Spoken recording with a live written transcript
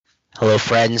Hello,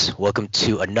 friends. Welcome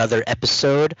to another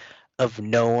episode of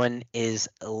No One Is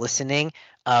Listening.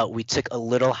 We took a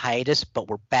little hiatus, but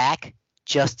we're back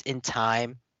just in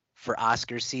time for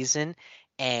Oscar season.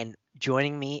 And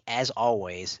joining me, as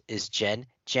always, is Jen.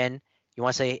 Jen, you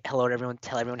want to say hello to everyone?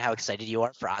 Tell everyone how excited you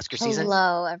are for Oscar season.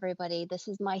 Hello, everybody. This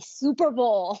is my Super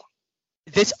Bowl.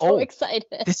 This I'm so excited.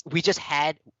 this we just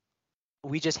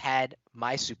had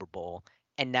my Super Bowl,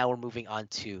 and now we're moving on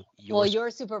to Well, yours. your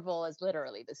Super Bowl is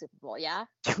literally the Super Bowl, yeah?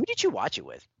 Who did you watch it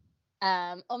with?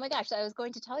 Oh my gosh, I was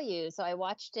going to tell you. So I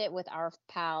watched it with our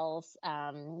pals,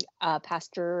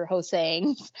 Pastor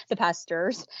Hossein, the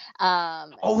pastors.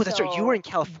 Oh, that's right. You were in So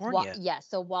California. yeah,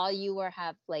 so while you were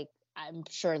I'm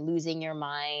sure losing your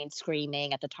mind,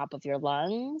 screaming at the top of your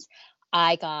lungs,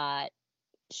 I got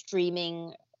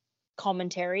streaming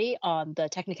commentary on the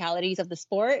technicalities of the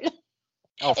sport.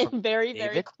 Oh, from And very, very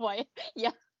David. quiet.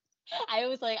 Yeah. I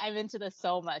was like, I'm into this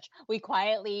so much. We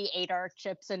quietly ate our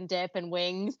chips and dip and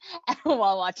wings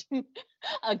while watching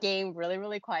a game really,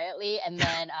 really quietly. And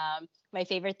then my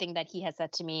favorite thing that he has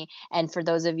said to me, and for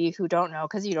those of you who don't know,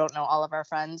 because you don't know all of our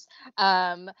friends,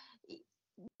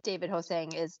 David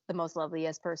Hosang is the most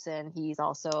loveliest person. He's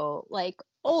also like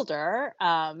older.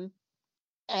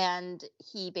 And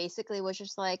he basically was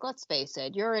just like, let's face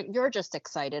it, you're just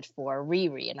excited for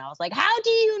Riri. And I was like, how do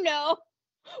you know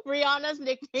Rihanna's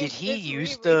nickname Did he is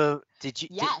use Riri? the? Did you?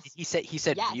 Yes, He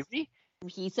said yes. Riri?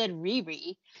 He said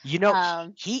Riri. You know,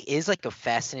 Um, he is like a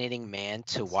fascinating man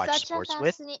to watch sports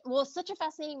with. such a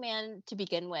fascinating man to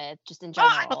begin with, just in Oh, I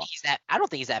don't general. think he's that. I don't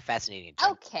think he's that fascinating. In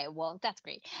general. Okay, well, that's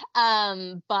great.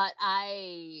 But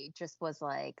I just was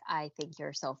like, I think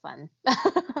you're so fun.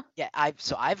 Yeah,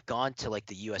 I've gone to like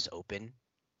the U.S. Open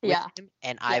with Yeah, him,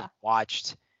 and I've yeah.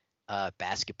 watched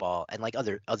basketball and like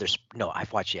others. No,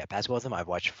 I've watched basketball with him. I've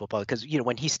watched football because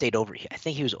when he stayed over, I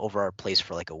think he was over our place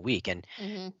for like a week, and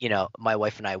Hmm. my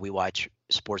wife and I, we watch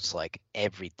sports like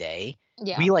every day.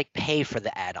 Yeah. We like pay for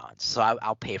the add-ons, so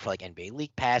I'll pay for like NBA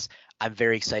League Pass. I'm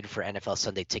very excited for NFL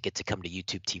Sunday Ticket to come to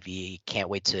YouTube TV. Can't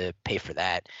wait to pay for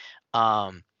that.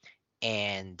 Um,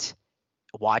 and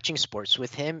watching sports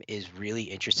with him is really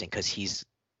interesting because he's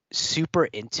super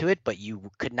into it, but you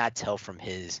could not tell from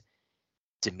his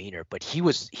demeanor. But he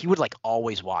would like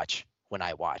always watch when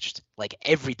I watched, like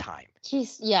every time.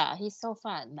 He's so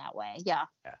fun that way. Yeah.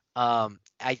 Yeah.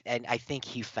 I think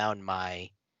he found my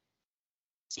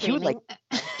he would like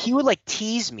Streaming. he would like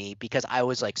tease me because I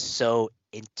was like so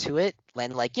into it.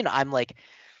 And like,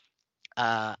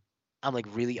 uh I'm like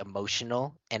really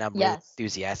emotional and I'm really Yes.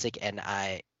 enthusiastic, and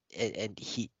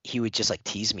he would just like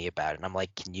tease me about it. And I'm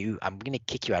like, I'm gonna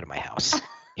kick you out of my house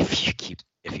if you keep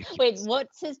Wait, this.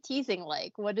 what's his teasing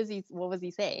like? What was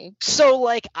he saying? So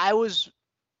like I was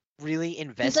really He's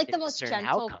invested like the in most certain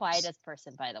gentle, outcomes. quietest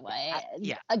person, by the way.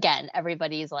 Yeah. Again,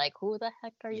 everybody's like, who the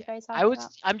heck are you Yeah. guys I talking about?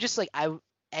 was I'm just like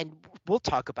and we'll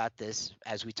talk about this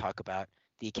as we talk about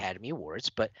the Academy Awards,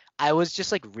 but I was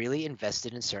just like really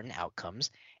invested in certain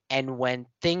outcomes, and when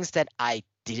things that I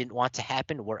didn't want to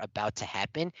happen were about to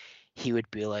happen, he would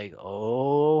be like,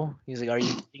 "Oh," he's like, "Are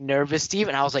you getting nervous, Steve?"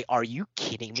 And I was like, "Are you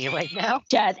kidding me right now?"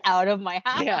 Get out of my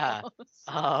Yeah. house.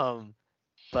 Um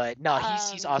but no,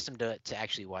 he's um, awesome to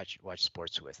actually watch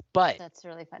sports with. But that's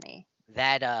really funny.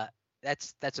 that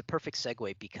that's a perfect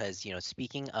segue because,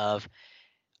 speaking of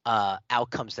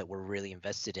outcomes that we're really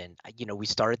invested in. We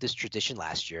started this tradition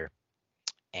last year,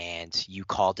 and you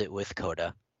called it with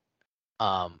Coda.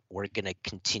 We're gonna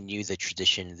continue the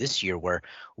tradition this year where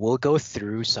we'll go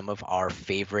through some of our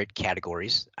favorite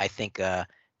categories. I think the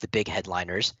big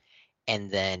headliners, and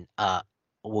then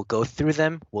we'll go through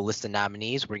them. We'll list the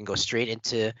nominees. We're gonna go straight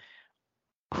into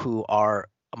who our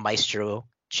maestro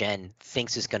Jen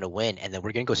thinks is gonna win, and then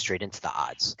we're gonna go straight into the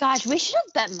odds. Gosh, we should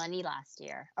have bet money last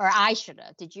year, or I should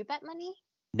have. Did you bet money?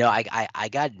 No, I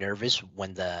got nervous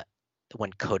when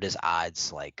Coda's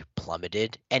odds like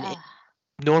plummeted, and Ugh.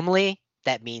 normally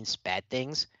that means bad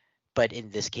things, but in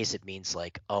this case it means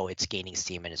like, oh, it's gaining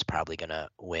steam and it's probably gonna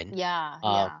win. Yeah,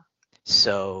 Um, yeah.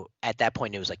 so at that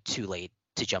point it was like too late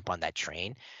to jump on that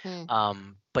train.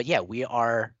 Hmm. But yeah, we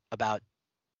are about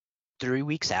 3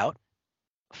 weeks out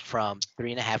from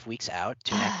 3.5 weeks out,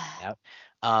 2.5 weeks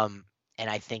out. And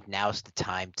I think now's the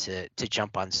time to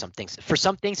jump on some things. For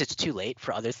some things, it's too late.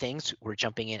 For other things, we're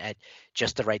jumping in at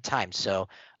just the right time. So,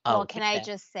 Well, can with I that,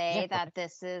 just yeah, say go ahead. that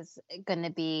this is going to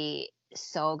be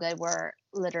so good?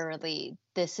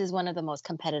 This is one of the most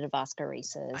competitive Oscar I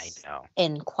races know.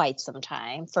 in quite some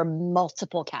time for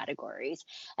multiple categories.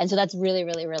 And so that's really,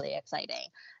 really, really exciting.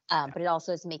 Yeah. But it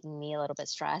also is making me a little bit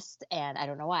stressed. And I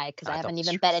don't know why, because I Don't haven't be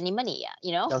even bet stressed. any money yet,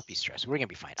 you know? Don't be stressed. We're gonna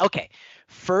be fine. Okay.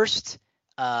 First,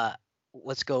 uh,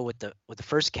 let's go with the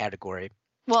first category.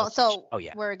 Well, of which- so oh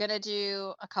yeah, we're gonna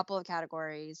do a couple of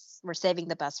categories. We're saving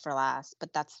the best for last,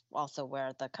 but that's also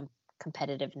where the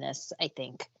competitiveness, I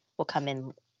think, will come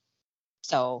in.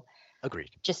 So agreed.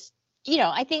 just,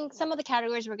 I think some of the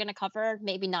categories we're gonna cover,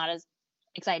 maybe not as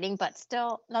exciting, but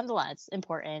still nonetheless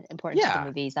important to the Yeah,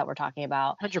 movies that we're talking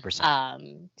about.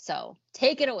 100%. So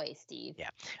take it away, Steve. Yeah.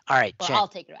 All right, Or Jen. I'll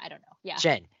take it away. I don't know. Yeah.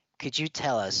 Jen, could you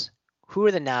tell us who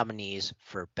are the nominees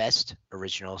for Best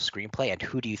Original Screenplay and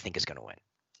who do you think is going to win?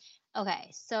 Okay,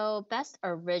 so best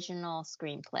original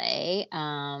screenplay.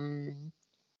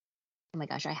 Oh my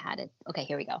gosh, I had it. Okay,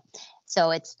 here we go.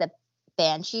 So it's the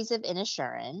Banshees of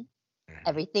Inisherin, Mhm.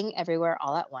 Everything Everywhere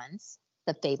All at Once,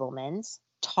 The Fablemans,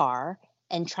 Tar,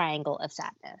 and Triangle of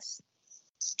Sadness.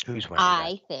 Who's winning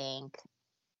that?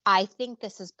 I think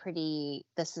this is pretty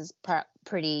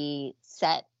pretty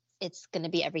set. It's going to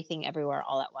be Everything Everywhere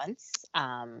All at Once.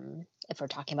 If we're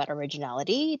talking about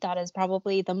originality, that is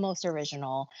probably the most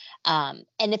original. And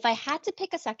if I had to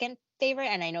pick a second favorite,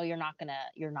 and I know you're not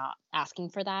asking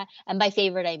for that, and by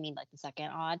favorite I mean like the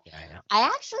second odd. Yeah, I know. I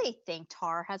actually think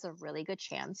Tar has a really good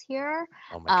chance here.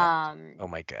 Oh my god. Oh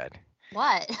my god.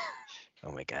 What?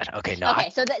 Oh my god. Okay, no.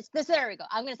 Okay, so this there we go.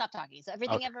 I'm gonna stop talking. So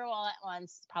Everything Okay. Everywhere All at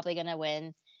Once probably gonna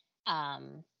win.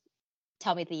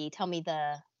 Tell me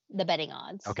the betting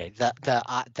odds. Okay.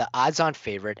 The odds-on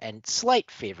favorite and slight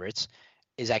favorites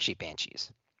is actually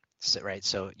Banshees. So right.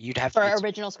 So you'd have For it's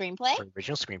original screenplay? for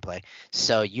original screenplay.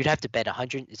 So you'd have to bet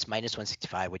 100. It's minus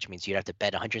 165, which means you'd have to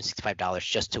bet $165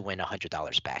 just to win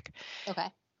 $100 back. Okay.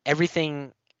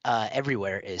 Everything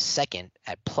everywhere is second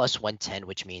at plus 110,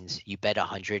 which means you bet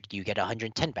 100, you get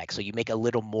 110 back. So you make a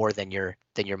little more than your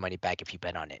money back if you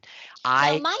bet on it.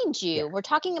 Now, mind you, yeah. we're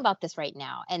talking about this right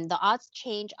now, and the odds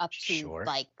change up to Sure.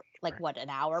 like what, an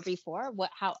hour before?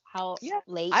 What how Yeah,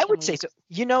 late I can would say we? so.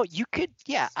 You could,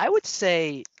 yeah, I would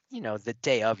say, the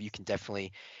day of, you can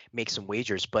definitely make some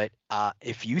wagers. But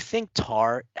if you think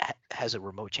Tar has a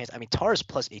remote chance, I mean, Tar is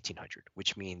plus 1800,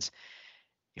 which means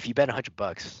if you bet $100,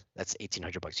 that's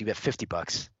 1800 bucks. You bet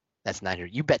 $50, that's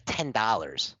 900. You bet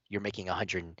 $10, you're making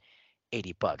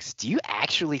 180 bucks. Do you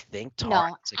actually think Tar?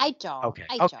 No, I don't. Okay,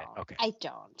 I okay, don't. okay. I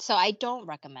don't. So I don't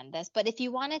recommend this. But if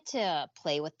you wanted to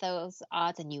play with those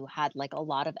odds and you had like a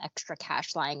lot of extra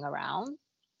cash lying around,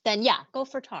 then yeah, go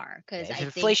for Tar. Yeah, Because if I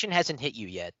think inflation hasn't hit you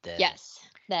yet, then yes.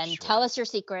 Then sure. tell us your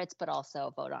secrets, but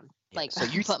also vote on Yeah, so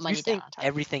you put money you down think on Tar.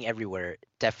 Everything Everywhere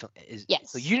definitely is? Yes.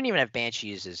 So you didn't even have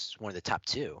Banshees as one of the top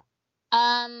two.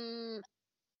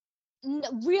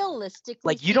 Realistically,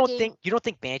 Like you don't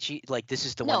think Banshee, like, this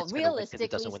is the one no, that's gonna win because it realistically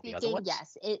doesn't win the other speaking, ones?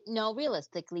 yes.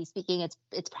 Realistically speaking,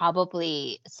 it's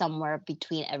probably somewhere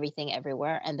between Everything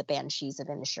Everywhere and the Banshees of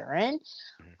Inisherin.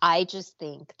 Mhm. I just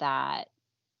think that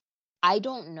I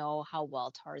don't know how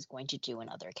well Tar is going to do in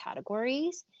other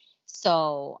categories.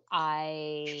 So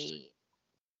I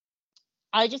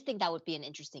just think that would be an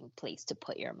interesting place to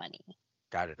put your money.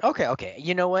 Got it. Okay.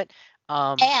 You know what?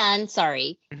 And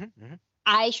sorry, Mhm, mhm.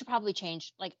 I should probably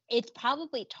change. Like, it's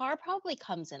probably Tar probably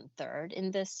comes in third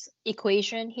in this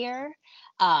equation here.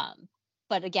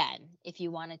 But again, if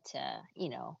you wanted to,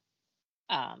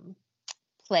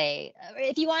 play,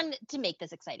 if you wanted to make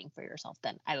this exciting for yourself,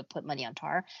 then I would put money on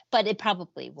Tar. But it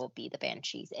probably will be the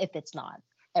Banshees if it's not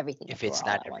Everything If Everywhere it's All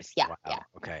not at Once. everything, Yeah, wow.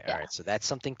 Okay, all yeah. right. So that's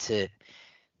something to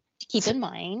Keep in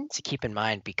mind. keep in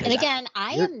mind, because And again,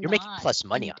 you're making plus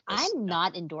money on this. I'm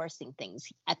not endorsing things.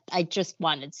 I just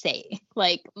wanted to say,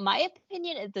 like, my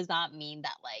opinion, it does not mean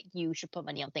that like you should put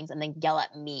money on things and then yell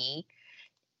at me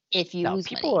if you No, lose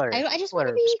people money. are I just people want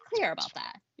to are be responsible. clear It's about fine.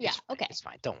 that. Yeah. Okay. It's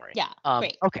fine. Don't worry. Yeah.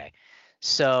 Great. Okay.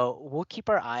 So we'll keep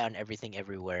our eye on Everything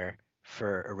Everywhere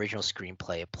for original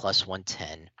screenplay at plus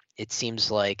 110. It seems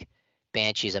like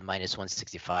Banshees at minus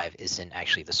 165 isn't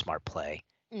actually the smart play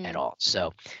at all.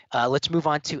 So let's move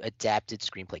on to adapted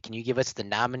screenplay. Can you give us the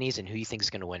nominees and who you think is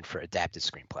going to win for adapted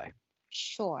screenplay?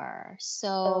 Sure.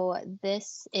 So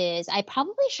this is, I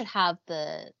probably should have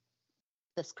the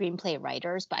screenplay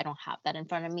writers, but I don't have that in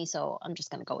front of me, so I'm just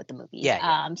gonna go with the movies.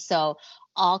 Yeah. So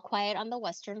All Quiet on the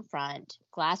Western Front,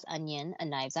 Glass Onion, A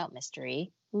Knives Out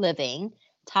Mystery, Living,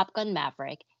 Top Gun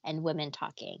Maverick, and Women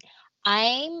Talking.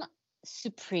 I'm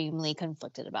supremely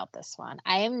conflicted about this one.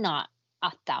 I am not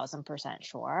 1,000%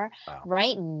 sure. Wow.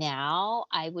 Right now,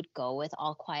 I would go with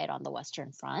All Quiet on the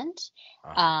Western Front.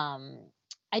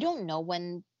 I don't know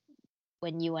when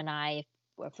you and I,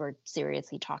 if we're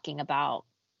seriously talking about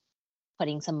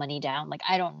putting some money down, like,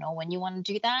 I don't know when you want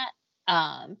to do that.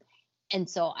 And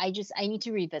so I need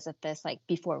to revisit this like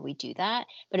before we do that.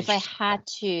 But if I had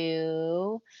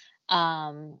to,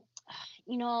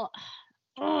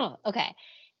 okay.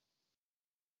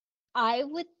 I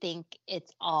would think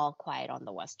it's All Quiet on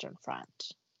the Western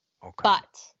Front. Okay.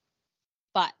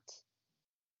 But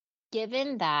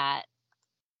given that,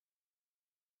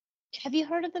 have you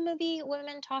heard of the movie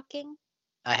Women Talking?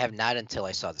 I have not until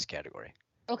I saw this category.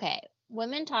 Okay,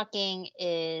 Women Talking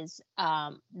is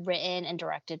written and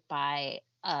directed by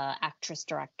an actress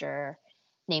director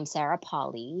named Sarah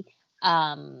Polley,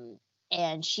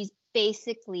 and she's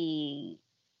basically,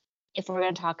 if we're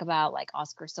going to talk about like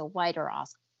Oscar so white or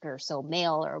Oscar so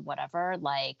male or whatever,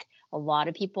 like a lot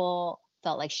of people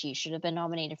felt like she should have been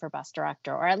nominated for Best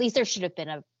Director, or at least there should have been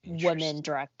a woman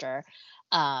director.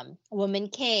 Woman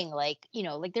King, like, you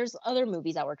know, like there's other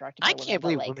movies that were directed by I women. can't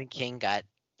believe like, Woman King got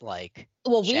like.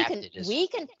 well, shafted we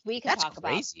can That's talk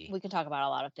crazy. about, we can talk about a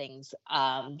lot of things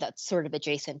that's sort of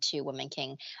adjacent to Woman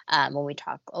King when we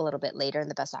talk a little bit later in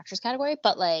the Best Actress category.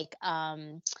 But like,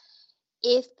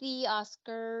 if the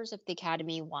Oscars, if the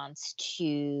Academy wants to,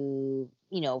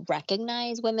 you know,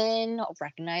 recognize women,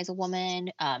 recognize a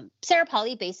woman, Sarah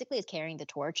Polley basically is carrying the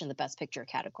torch in the Best Picture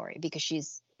category because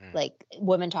she's like,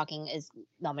 Women Talking is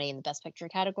nominated in the Best Picture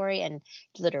category and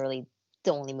literally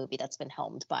the only movie that's been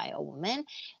helmed by a woman.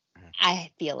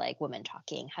 I feel like Women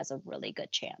Talking has a really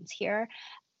good chance here.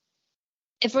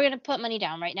 If we're gonna put money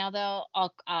down right now, though,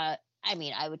 I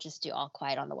mean, I would just do All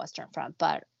Quiet on the Western Front,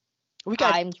 but you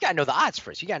gotta know the odds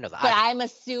first. You gotta know the odds. But I'm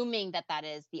assuming that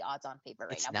is the odds-on favorite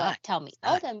right It's now. not. But tell me.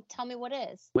 Then tell me what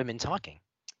is. Women Talking.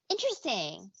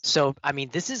 Interesting. So I mean,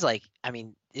 this is like, I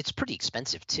mean, it's pretty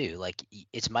expensive too. Like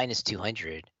it's minus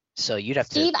 200. So you'd have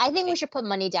Steve, to. I think we should put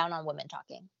money down on Women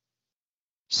Talking.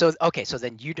 So okay, so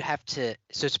then you'd have to.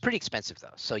 So it's pretty expensive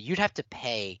though. So you'd have to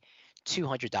pay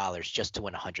 $200 just to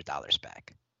win $100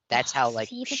 back. That's how like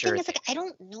See, the sure. thing is, like, I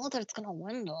don't know that it's gonna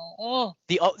win though. Oh.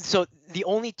 So the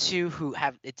only two who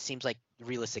have, it seems like,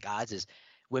 realistic odds is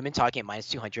Women Talking at minus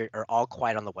 200 or All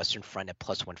Quiet on the Western Front at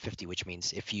plus 150, which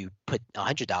means if you put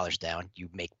 $100 down, you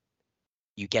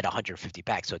get 150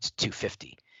 back, so it's 250.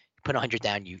 You put 100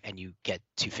 down, you get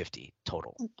 250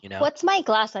 total. You know. What's my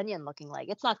Glass Onion looking like?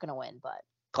 It's not gonna win, but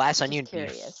Glass Onion would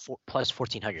be plus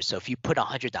 1,400. So if you put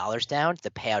 $100 down, the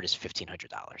payout is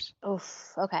 $1,500.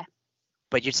 Oof. Okay.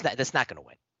 But that's not going to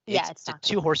win. It's a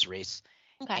 2-horse race.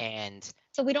 Okay. And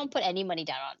so we don't put any money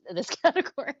down on this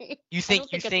category. You think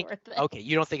it's worth it. Okay,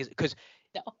 you don't think it's because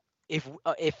no.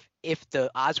 If the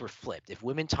odds were flipped, if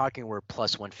Women Talking were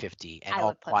plus 150 and I All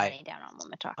would put Quiet, money down on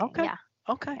Women Talking. Okay. Yeah.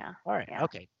 Okay. Yeah. All right. Yeah.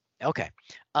 Okay.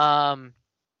 All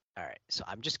right. So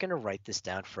I'm just gonna write this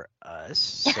down for us.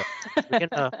 So we're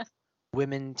gonna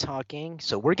Women Talking.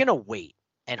 So we're gonna wait,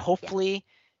 and hopefully,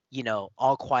 you know,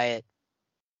 All Quiet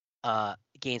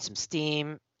gain some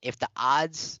steam. If the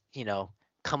odds, you know,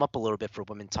 come up a little bit for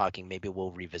Women Talking, maybe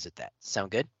we'll revisit that.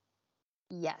 Sound good?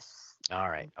 Yes. All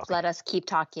right. Okay. Let us keep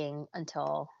talking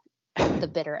until the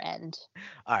bitter end.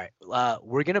 All right.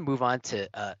 We're gonna move on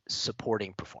to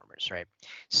supporting performers, right?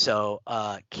 So,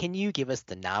 can you give us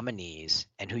the nominees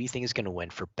and who you think is gonna win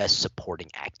for Best Supporting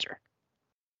Actor?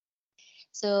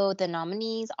 So the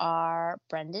nominees are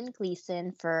Brendan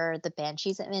Gleeson for The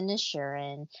Banshees of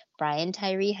Inisherin, Brian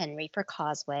Tyree Henry for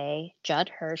Causeway, Judd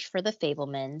Hirsch for The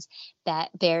Fabelmans,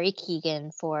 Barry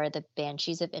Keoghan for The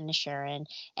Banshees of Inisherin,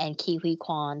 and Ke Huy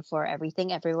Quan for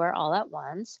Everything Everywhere All at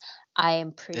Once. I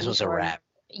am pretty This was sure. a wrap.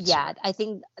 Yeah, I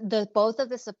think both of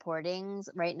the supportings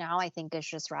right now, I think is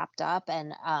just wrapped up,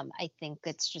 and I think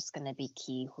it's just going to be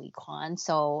Ke Huy Quan.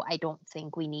 So I don't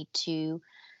think we need to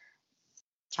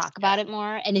talk about it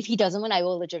more. And if he doesn't win, I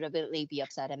will legitimately be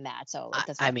upset and mad. So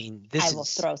I mean, I will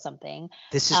throw something.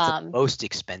 This is the most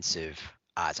expensive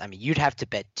odds. I mean, you'd have to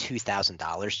bet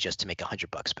 $2,000 just to make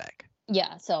 $100 back.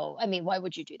 Yeah. So I mean, why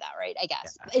would you do that, right? I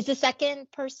guess. Yeah. Is the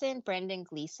second person Brendan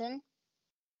Gleeson?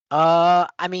 I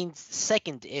mean,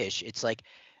 second-ish. It's like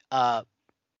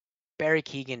Barry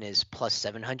Keoghan is plus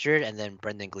 700, and then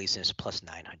Brendan Gleeson is plus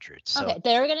 900. So okay,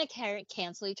 they're gonna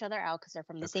cancel each other out because they're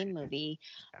from the same movie.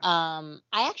 I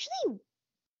actually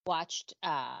watched.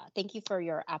 Thank you for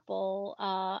your Apple.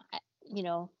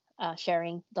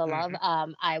 Sharing the love.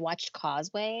 I watched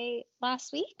Causeway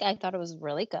last week. I thought it was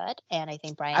really good, and I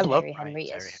think Brian Tyree Henry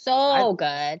is so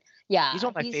good. Yeah, he's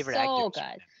one of my favorite actors. So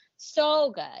good. So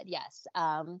good, yes.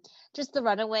 Just the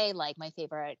Runaway, like my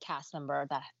favorite cast member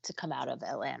that to come out of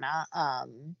Atlanta.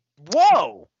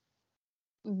 Whoa!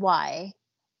 Why?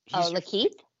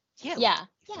 Lakeith? Yeah.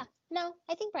 No,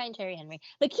 I think Brian Tyree Henry.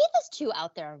 Lakeith is too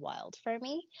out there and wild for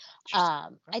me. I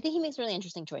think he makes really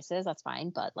interesting choices. That's fine,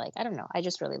 but like I don't know. I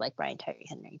just really like Brian Tyree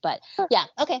Henry. But yeah,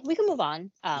 okay, we can move on.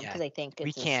 Because I think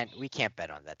we can't bet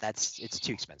on that. It's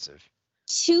too expensive.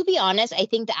 To be honest, I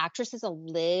think the actress is a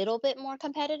little bit more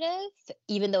competitive,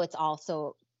 even though it's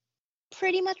also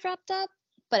pretty much wrapped up.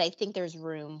 but I think there's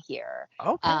room here.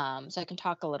 Okay. So I can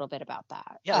talk a little bit about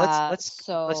that. Yeah, let's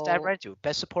dive right into it.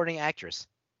 Best supporting actress.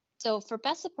 So for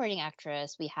Best Supporting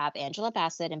Actress, we have Angela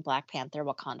Bassett in Black Panther: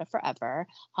 Wakanda Forever,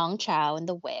 Hong Chow in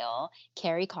The Whale,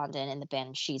 Carrie Condon in The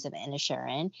Banshees of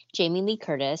Inisherin, Jamie Lee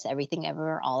Curtis, Everything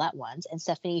Everywhere All at Once, and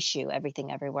Stephanie Hsu,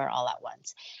 Everything Everywhere All at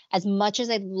Once. As much as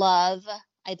I'd love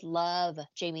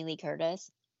Jamie Lee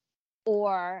Curtis,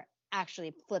 or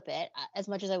actually flip it, as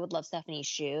much as I would love Stephanie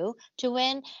Hsu to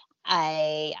win,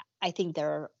 I think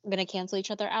they're gonna cancel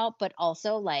each other out. But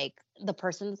also, like, the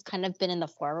person that's kind of been in the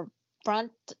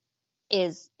forefront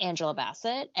is Angela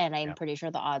Bassett, and I'm Yeah. pretty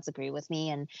sure the odds agree with me.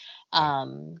 And Yeah.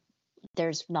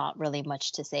 there's not really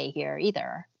much to say here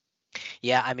either.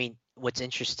 Yeah, I mean, what's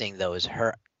interesting though is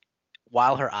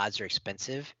while her odds are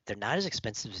expensive, they're not as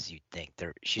expensive as you'd think.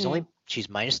 She's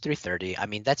minus 330. I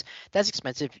mean, that's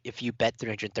expensive. If you bet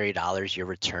 $330, your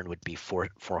return would be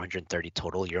 430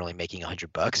 total. You're only making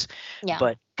 $100. Yeah.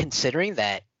 But considering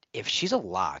that if she's a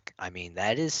lock, I mean,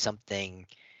 that is something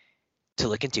to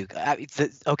look into.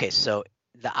 Okay, so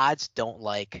the odds don't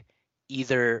like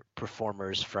either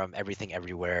performers from Everything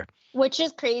Everywhere. Which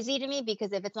is crazy to me,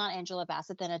 because if it's not Angela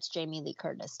Bassett, then it's Jamie Lee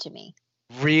Curtis to me.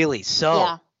 Really? So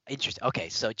Yeah. interesting. Okay,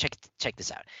 so check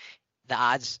this out. The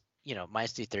odds,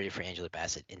 minus 330 for Angela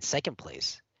Bassett. In second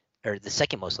place, or the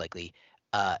second most likely,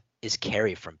 is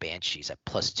Carrie from Banshees at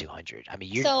plus 200. I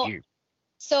mean,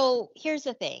 so here's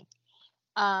the thing.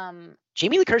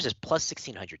 Jamie Lee Curtis is plus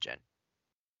 1600, Jen.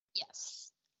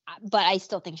 Yes, but I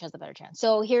still think she has a better chance.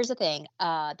 So here's the thing.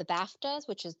 The BAFTAs,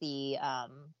 which is the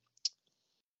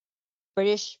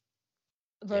British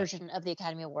version of the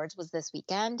Academy Awards, was this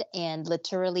weekend, and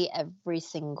literally every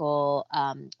single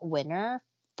winner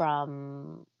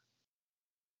for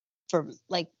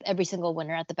like every single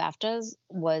winner at the BAFTAs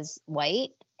was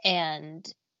white.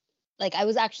 And like, I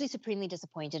was actually supremely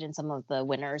disappointed in some of the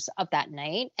winners of that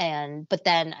night. But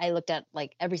then I looked at,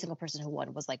 like, every single person who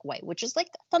won was like white, which is like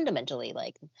fundamentally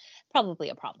like probably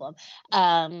a problem.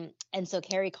 And so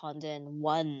Carrie Condon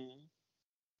won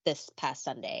this past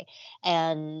Sunday.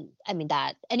 And I mean,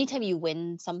 that anytime you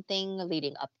win something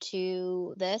leading up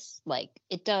to this, like,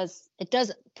 it does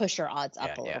push your odds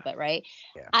up a little bit, right?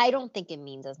 Yeah. I don't think it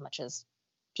means as much as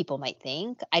people might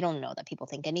think. I don't know that people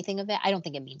think anything of it. I don't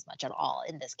think it means much at all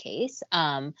in this case.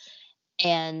 And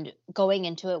going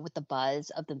into it with the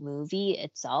buzz of the movie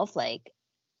itself, like,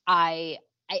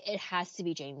 it has to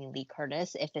be Jamie Lee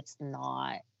Curtis if it's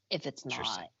not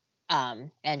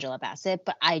Angela Bassett.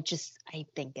 But I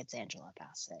think it's Angela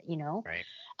Bassett, Right.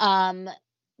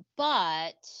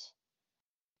 But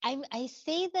I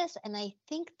say this, and I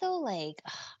think, though, like,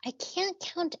 I can't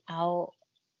count out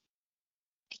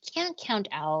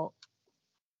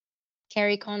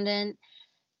Carrie Condon,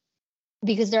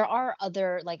 because there are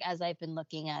other, like, as I've been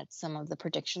looking at some of the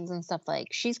predictions and stuff, like,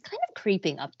 she's kind of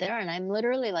creeping up there, and I'm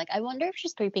literally like, I wonder if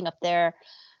she's creeping up there,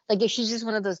 like, if she's just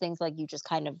one of those things, like, you just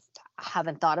kind of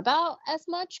haven't thought about as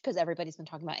much because everybody's been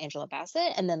talking about Angela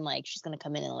Bassett, and then, like, she's gonna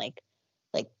come in and like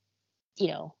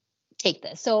take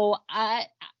this. So can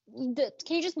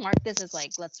you just mark this as,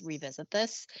 like, let's revisit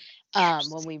this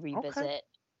when we revisit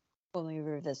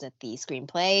the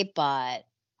screenplay. But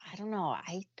I don't know.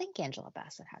 I think Angela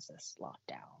Bassett has this locked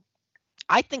down.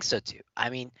 I think so too.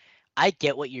 I mean, I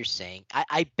get what you're saying.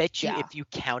 I bet you if you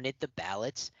counted the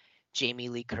ballots, Jamie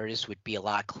Lee Curtis would be a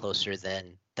lot closer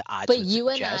than the odds But would you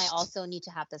suggest. and I also need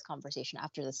to have this conversation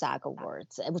after the SAG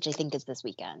Awards, which I think is this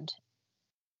weekend.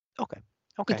 Okay.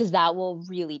 Because that will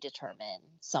really determine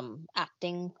some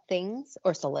acting things,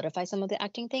 or solidify some of the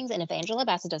acting things. And if Angela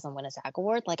Bassett doesn't win a SAG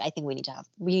Award, like, I think we need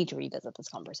to revisit this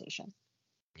conversation.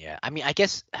 Yeah, I mean, I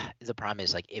guess the problem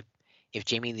is, like, if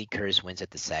Jamie Lee Curtis wins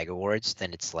at the SAG Awards,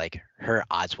 then it's like her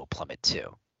odds will plummet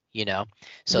too.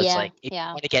 So it's like, if you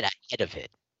want to get ahead of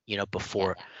it,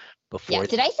 before. Yeah.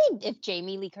 Did I say if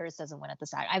Jamie Lee Curtis doesn't win at the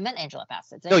SAG? I meant Angela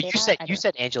Bassett. No, you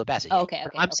said Angela Bassett. Oh, okay.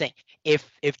 I'm saying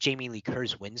if Jamie Lee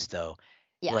Curtis wins, though.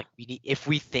 Yeah. Like, if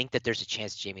we think that there's a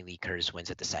chance Jamie Lee Curtis wins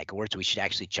at the SAG Awards, we should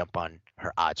actually jump on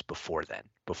her odds before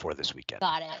this weekend.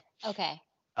 Got it. Okay.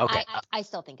 I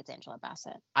still think it's Angela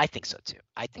Bassett. I think so too.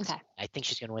 I think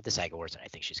she's going to win the SAG Awards, and I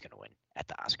think she's going to win at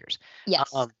the Oscars. Yes.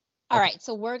 All right.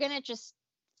 So we're going to just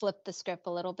flip the script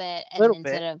a little bit, and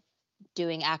instead of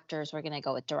doing actors, we're going to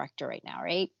go with director right now,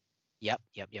 right? Yep.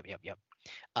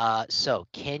 So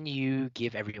can you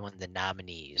give everyone the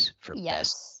nominees for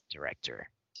Best Director?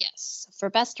 Yes. For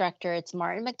Best Director, it's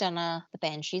Martin McDonagh, The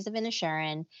Banshees of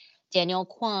Inisherin, Daniel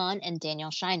Kwan and Daniel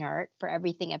Scheinert for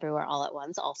Everything Everywhere All at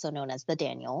Once, also known as The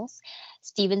Daniels,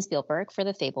 Steven Spielberg for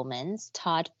The Fabelmans,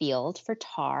 Todd Field for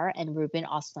Tar, and Ruben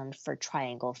Östlund for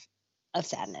Triangle of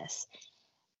Sadness.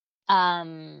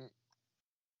 Um,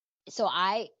 so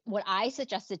what I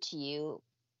suggested to you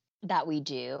that we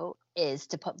do is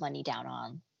to put money down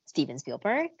on Steven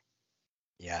Spielberg,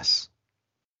 Yes.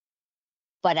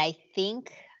 but I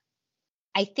think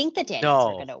the Daniels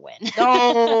are No. gonna win.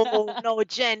 No,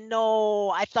 Jen,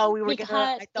 no. Because I thought we yes,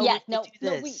 were gonna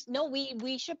do this.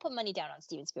 we should put money down on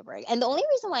Steven Spielberg. And the only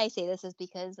reason why I say this is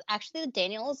because actually the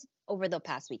Daniels over the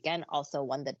past weekend also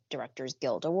won the Directors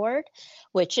Guild Award,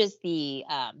 which is the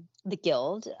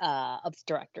guild of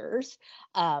directors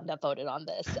that voted on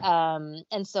this.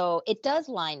 And so it does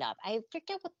line up. I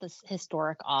forget what the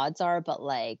historic odds are, but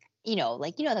like how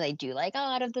they do like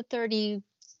out of the 30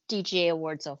 DGA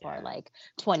awards so far, Yeah. like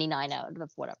 29 out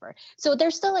of whatever. So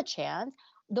there's still a chance.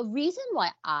 The reason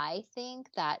why I think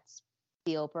that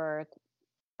Spielberg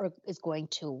is going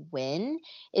to win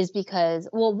is because,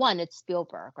 well, one, it's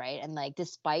Spielberg, right? And like,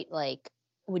 despite like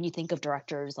when you think of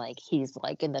directors, like he's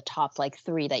like in the top like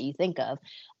 3 that you think of,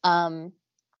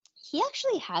 he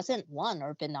actually hasn't won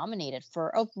or been nominated for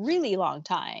a really long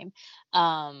time.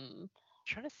 Trying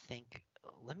to think.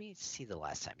 Let me see the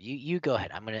last time. You go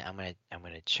ahead. I'm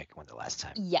gonna check when the last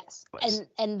time Yes, was.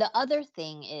 and the other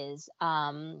thing is,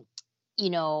 you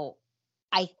know,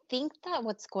 I think that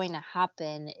what's going to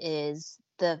happen is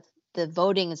the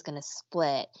voting is going to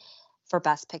split for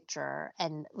Best Picture,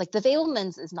 and like The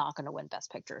Fabelmans is not going to win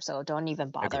Best Picture, so don't even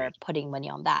bother Agreed. putting money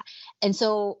on that. And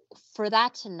so for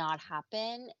that to not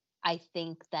happen, I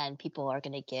think then people are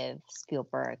going to give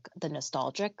Spielberg the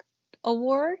nostalgic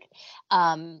award.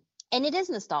 Um, and it is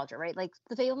nostalgia, right? Like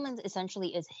The Fabelmans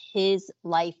essentially is his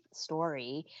life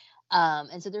story.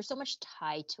 And so there's so much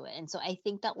tied to it. And so I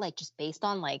think that like just based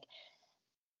on like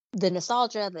the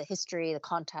nostalgia, the history, the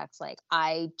context, like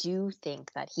I do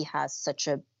think that he has such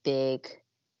a big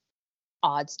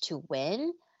odds to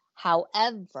win.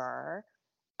 However,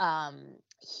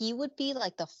 he would be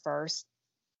like the first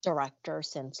director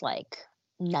since like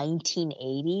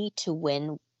 1980 to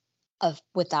win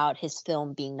without his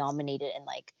film being nominated in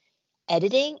like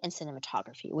editing and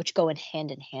cinematography, which go in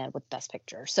hand with Best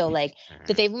Picture. So like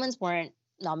The Mhm. Fablemans weren't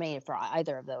nominated for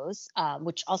either of those,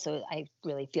 which also I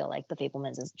really feel like The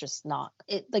Fablemans is just not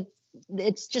it like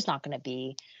it's just not going to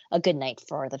be a good night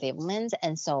for The Fablemans.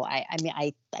 And so I mean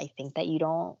I think that you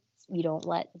don't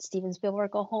let Steven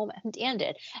Spielberg go home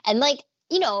empty-handed. And like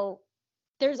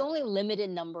there's only limited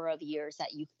number of years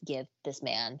that you give this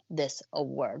man this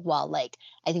award. While like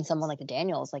I think someone like the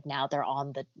Daniels, like now they're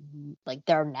on the like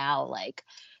they're now like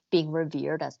being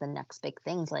revered as the next big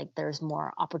things. Like there's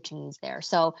more opportunities there.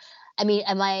 So I mean,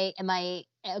 am I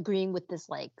agreeing with this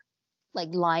like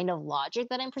line of logic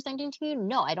that I'm presenting to you?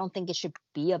 No, I don't think it should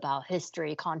be about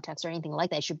history, context, or anything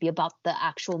like that. It should be about the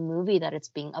actual movie that it's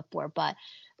being up for. But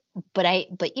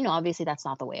obviously that's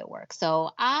not the way it works.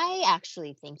 So I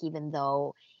actually think, even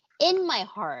though in my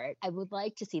heart I would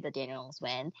like to see the Daniels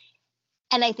win,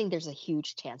 and I think there's a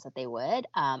huge chance that they would,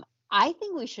 I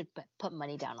think we should put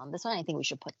money down on this one. I think we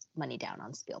should put money down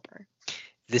on Spielberg.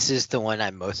 This is the one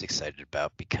I'm most excited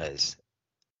about because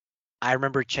I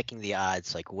remember checking the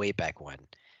odds like way back when.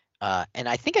 And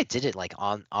I think I did it like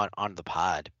on the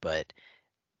pod, but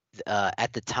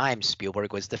at the time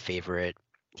Spielberg was the favorite.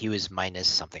 He was minus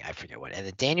something, I forget what. And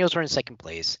the Daniels were in second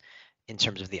place in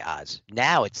terms of the odds.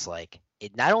 Now it's like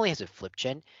it not only has a flip,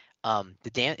 Jen,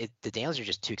 the Daniels are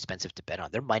just too expensive to bet on.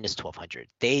 They're minus 1,200.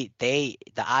 The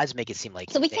odds make it seem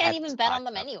like So we they can't have even this bet on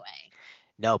locked them up. anyway.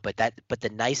 No, but the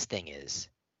nice thing is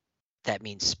that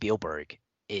means Spielberg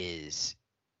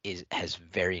has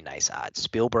very nice odds.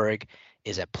 Spielberg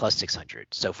is at plus 600.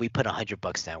 So if we put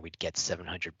 $100 down, we'd get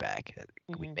 700 back.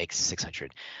 We'd make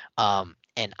 600.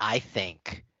 And I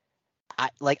think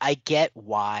I get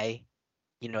why,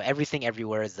 everything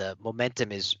everywhere. The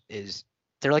momentum is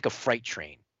they're like a freight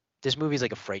train. This movie's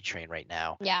like a freight train right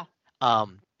now. Yeah.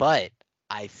 But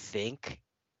I think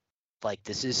like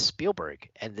this is Spielberg,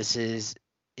 and this is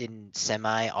in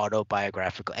semi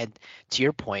autobiographical. And to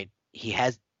your point,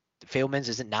 Fabelmans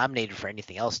isn't nominated for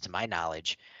anything else to my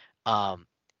knowledge.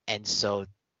 And so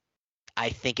I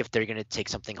think if they're gonna take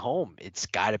something home, it's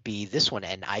got to be this one,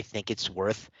 and I think it's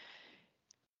worth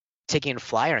taking a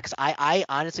flyer because I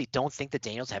honestly don't think the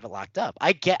Daniels have it locked up.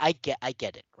 I get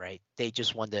it, right? They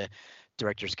just won the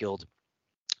Directors Guild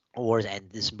Awards, and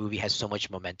this movie has so much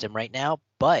momentum right now.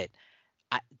 But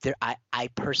I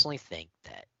personally think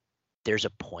that there's a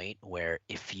point where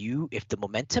if the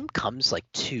momentum comes like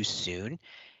too soon,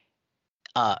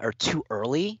 or too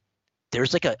early,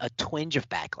 there's like a twinge of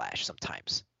backlash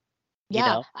sometimes. You Yeah.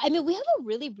 know? I mean, we have a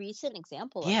really recent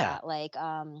example of Yeah. that. Like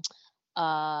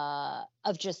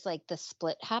of just like the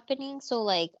split happening. So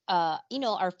like my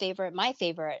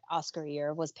favorite Oscar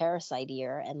year was Parasite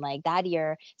year, and like that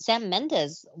year Sam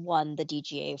Mendes won the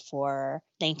DGA for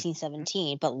Mhm.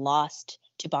 1917 but lost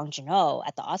to Bong Joon-ho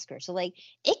at the Oscars. So like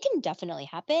it can definitely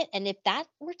happen, and if that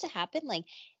were to happen, like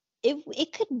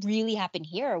it could really happen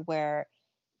here where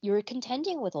you're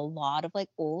contending with a lot of like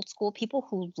old school people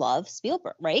who love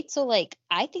Spielberg, right? So like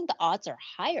I think the odds are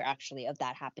higher actually of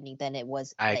that happening than it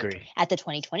was I like agree. at the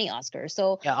 2020 Oscars.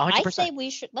 So Yeah, I 100%. say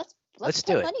we should let's Let's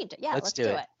do put it. money yeah, Let's let's do do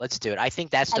it. it. Let's do it. I think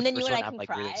that's the And then you first and one I I'm can like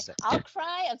really cry. excited. I'll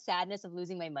cry of sadness of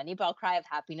losing my money, but I'll cry of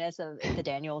happiness of if the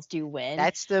Daniels do win.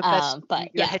 That's the best.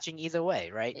 But You're yeah, hedging either way,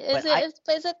 right? is it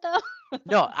is it though?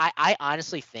 No, I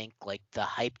honestly think like the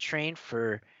hype train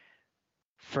for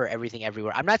everything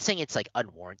everywhere. I'm not saying it's like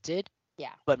unwarranted,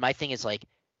 Yeah. but my thing is like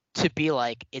to be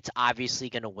like it's obviously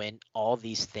gonna win all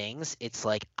these things. It's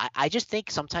like I just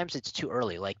think sometimes it's too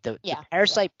early. Like the Yeah. Yeah.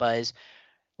 Parasite buzz.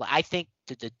 Well, I think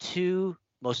the two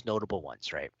most notable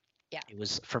ones, right? Yeah. It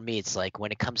was for me. It's like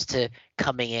when it comes to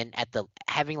coming in at the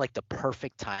having like the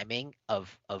perfect timing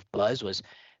of buzz was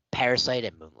Parasite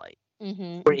and Moonlight,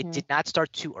 Mhm. where it Mhm. did not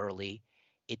start too early,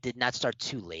 it did not start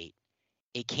too late.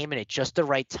 It came in at just the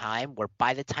right time. Where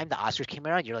by the time the Oscars came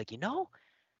around, you're like,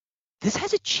 this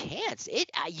has a chance.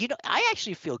 I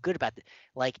actually feel good about it.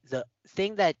 Like the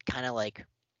thing that kind of like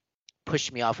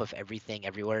pushed me off of everything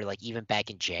everywhere, like even back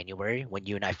in January when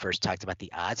you and I first talked about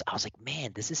the odds, I was like,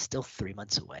 man, this is still 3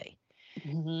 months away.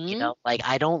 Mhm. Like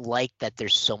I don't like that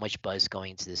there's so much buzz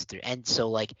going into this, and so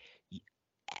like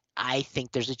I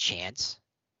think there's a chance,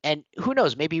 and who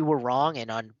knows, maybe we're wrong,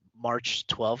 and on March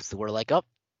 12th we're like, oh,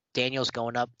 Daniel's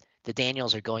going up. The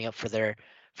Daniels are going up for their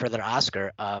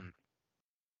Oscar.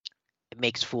 It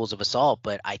makes fools of us all,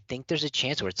 but I think there's a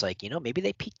chance where it's like, maybe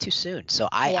they peaked too soon. So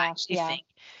I Yeah. actually Yeah. think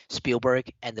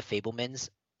Spielberg and the Fablemans,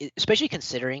 especially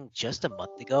considering just a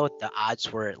month ago the odds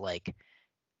were like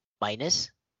minus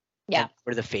and Yeah.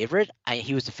 we're the favorite.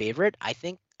 He was the favorite. I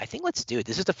think let's do it.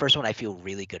 This is the first one I feel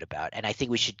really good about, and I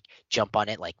think we should jump on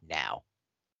it like now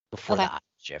before the Okay. odds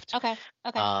shift. Okay.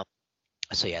 Okay. Um,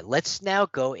 so yeah, let's now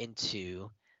go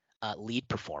into lead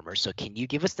performer. So can you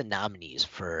give us the nominees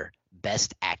for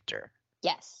Best Actor?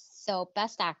 Yes. So,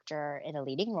 Best Actor in a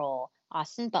Leading Role: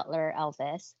 Austin Butler,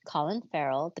 Elvis; Colin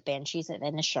Farrell, The Banshees of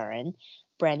Inisherin;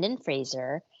 Brendan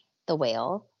Fraser, The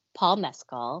Whale; Paul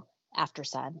Mescal, After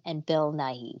Sun; and Bill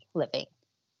Nighy, Living.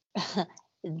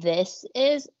 This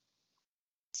is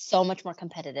so much more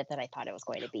competitive than I thought it was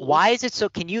going to be. Why is it so?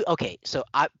 Can you? Okay, so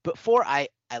before I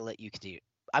let you continue,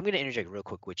 I'm gonna interject real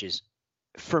quick, which is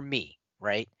for me,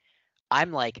 right?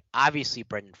 I'm like obviously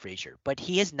Brendan Fraser, but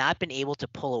he has not been able to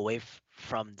pull away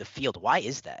from the field. Why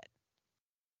is that?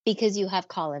 Because you have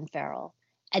Colin Farrell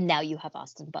and now you have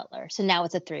Austin Butler. So now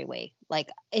it's a three-way. Like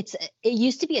it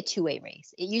used to be a two-way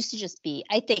race. It used to just be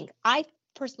I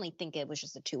personally think it was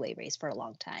just a two-way race for a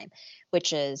long time,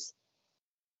 which is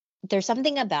there's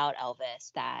something about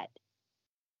Elvis that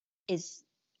is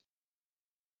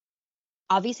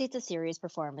obviously it's a serious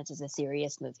performance, it's a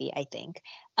serious movie, I think.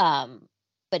 Um,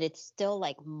 but it's still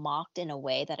like mocked in a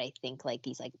way that I think like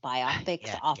these like biopics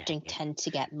Yeah, yeah, often yeah, tend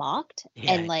to get mocked.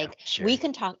 yeah. And I know, like we sure.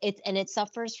 can talk it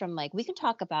suffers from like we can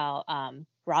talk about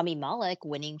Rami Malek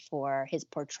winning for his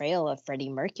portrayal of Freddie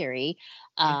Mercury.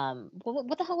 Yeah.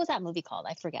 What the hell was that movie called?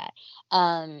 I forget.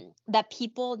 That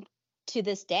people to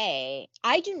this day,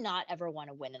 I do not ever want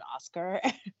to win an Oscar.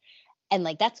 And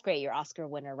like that's great, you're Oscar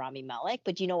winner Rami Malek,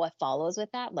 but you know what follows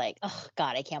with that? Like, oh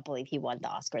God, I can't believe he won the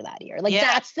Oscar that year. Like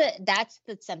Yeah, that's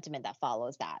the sentiment that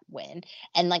follows that win.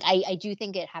 And like I do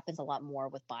think it happens a lot more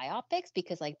with biopics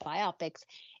because like biopics,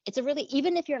 it's a really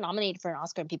even if you're nominated for an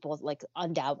Oscar and people like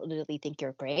undoubtedly think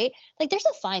you're great, like there's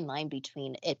a fine line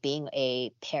between it being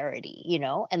a parody,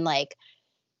 and like,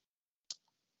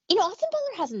 Austin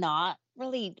Butler has not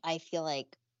really, I feel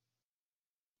like,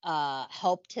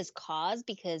 helped his cause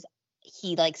because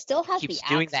he like still has the keeps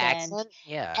doing the accent accent.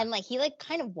 Yeah. and like he like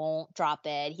kind of won't drop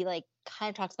it. He like kind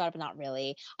of talks about it but not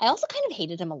really. I also kind of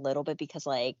hated him a little bit because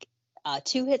like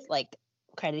to his like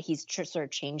credit he's sort of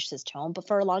changed his tone, but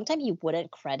for a long time he wouldn't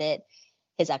credit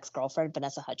his ex-girlfriend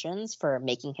Vanessa Hudgens for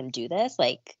making him do this.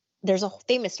 Like there's a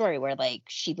famous story where like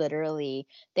she literally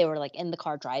they were like in the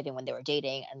car driving when they were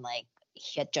dating and like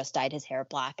he had just dyed his hair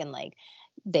black and like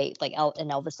they like an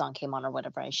Elvis song came on or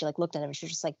whatever, and she like looked at him and she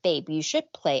was just like, "Babe, you should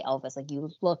play Elvis. Like you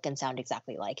look and sound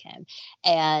exactly like him."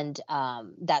 And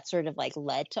that sort of like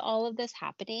led to all of this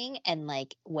happening. And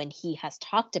like when he has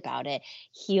talked about it,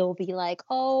 he'll be like,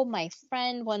 "Oh, my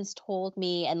friend once told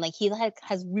me," and like he like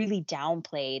has really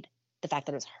downplayed the fact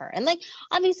that it was her. And like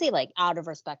obviously like out of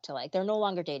respect to like they're no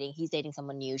longer dating. He's dating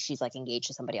someone new. She's like engaged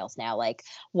to somebody else now, like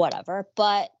whatever.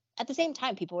 But at the same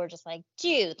time, people were just like,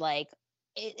 dude, like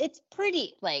it's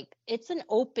pretty like it's an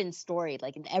open story,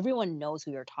 like, and everyone knows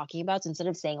who you're talking about. So instead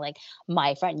of saying like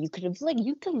my friend, you could have like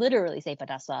you could literally say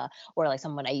Vanessa or like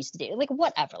someone I used to date, like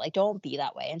whatever. Like don't be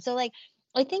that way. And so like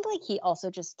I think like he also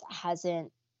just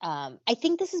hasn't I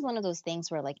think this is one of those things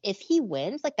where like if he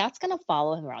wins, like that's gonna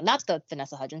follow him around. Not the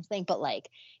Vanessa Hudgens thing, but like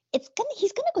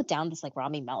he's gonna go down this like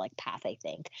Rami Malek path, I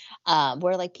think.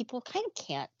 Where like people kind of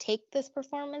can't take this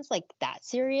performance like that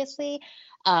seriously.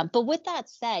 But with that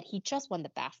said, he just won the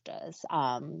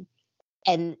BAFTAs.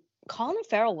 And Colin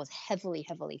Farrell was heavily,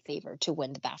 heavily favored to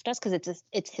win the BAFTAs because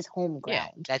it's his home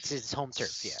ground. Yeah, that's his home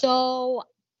turf. Yeah. So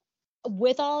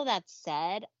with all of that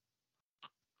said,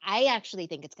 I actually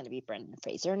think it's going to be Brendan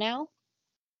Fraser now.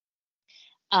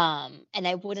 And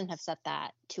I wouldn't have said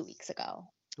that 2 weeks ago.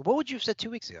 What would you have said 2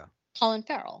 weeks ago? Colin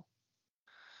Farrell.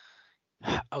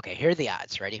 Okay, here are the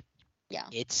odds. Ready? Yeah.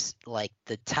 It's like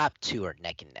the top two are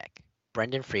neck and neck.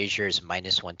 Brendan Fraser is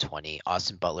 -120.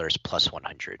 Austin Butler is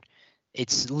 +100.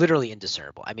 It's literally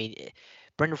indiscernible. I mean,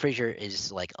 Brendan Fraser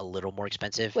is like a little more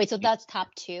expensive. Wait, so that's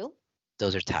top two?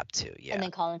 Those are top two, yeah. And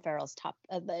then Colin Farrell's top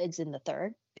is in the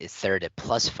third. It's third at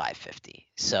 +550.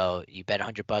 So you bet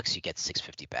 $100, you get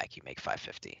 $650 back. You make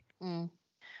 $550.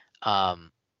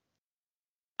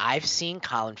 I've seen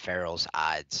Colin Farrell's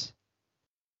odds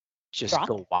just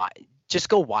go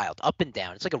wild, up and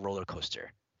down. It's like a roller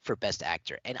coaster for best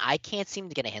actor, and I can't seem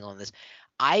to get a handle on this.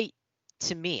 I'm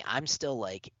still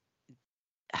like,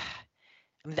 I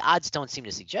mean, the odds don't seem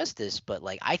to suggest this, but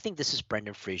like I think this is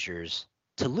Brendan Fraser's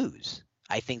to lose.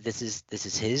 I think this is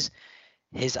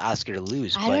his Oscar to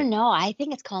lose. I don't know. I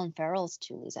think it's Colin Farrell's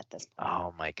to lose at this point.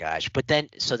 Oh my gosh! But then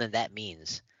that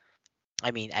means,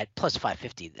 I mean, at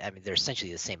 +550, I mean they're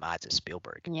essentially the same odds as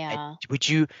Spielberg. Yeah.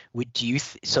 Do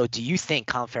you think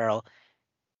Colin Farrell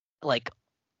like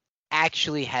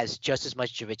actually has just as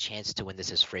much of a chance to win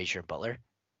this as Fraser and Butler?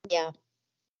 Yeah.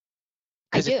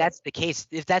 Because if that's the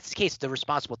case, the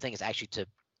responsible thing is actually to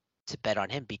bet on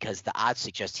him because the odds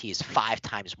suggest he is 5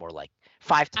 times more like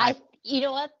 5 times. You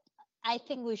know what? I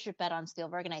think we should bet on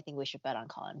Spielberg, and I think we should bet on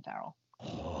Colin Farrell.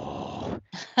 Okay,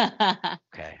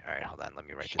 all right, hold on, let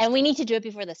me write this. And we need to do it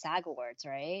before the SAG Awards,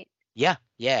 right? Yeah,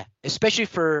 especially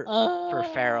for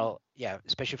Farrell. Yeah,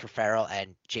 especially for Farrell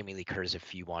and Jamie Lee Curtis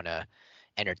if you want to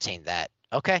entertain that.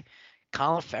 Okay,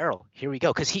 Colin Farrell, here we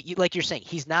go. Because he, like you're saying,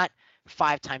 he's not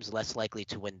 5 times less likely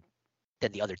to win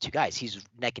than the other two guys. He's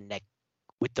neck and neck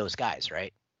with those guys,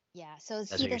 right? Yeah, so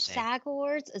see, the SAG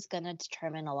Awards is going to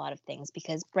determine a lot of things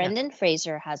because Brendan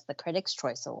Fraser has the Critics'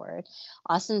 Choice Award.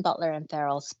 Austin Butler and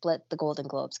Farrell split the Golden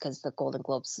Globes because the Golden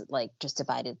Globes like just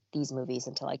divided these movies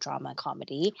into like drama and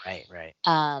comedy. Right.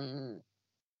 And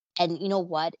you know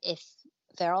what? If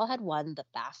Farrell had won the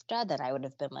BAFTA, then I would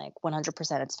have been like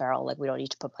 100% it's Farrell. Like we don't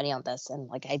need to put money on this, and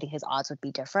like I think his odds would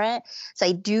be different. So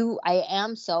I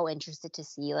am so interested to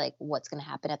see like what's going to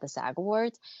happen at the SAG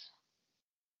Awards.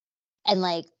 And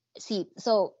like, see,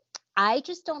 so I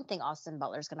just don't think Austin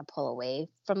Butler is going to pull away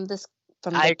from the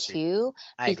two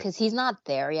because he's not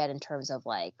there yet in terms of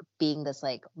like being this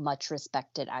like much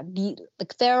respected.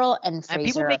 Like Farrell and Fraser. And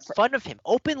people make fun of him,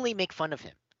 openly make fun of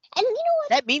him. And you know what?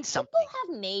 That means something.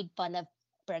 People have made fun of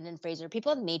Brendan Fraser.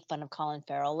 People have made fun of Colin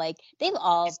Farrell. Like they've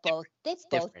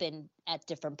both been at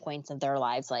different points of their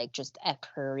lives, like just at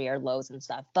career lows and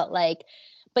stuff. But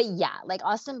yeah, like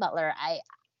Austin Butler,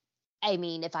 I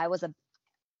mean, if I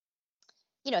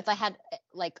had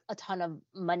like a ton of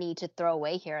money to throw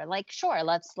away here, like sure,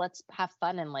 let's have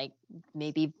fun and like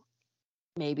maybe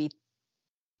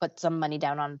put some money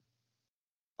down on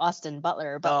Austin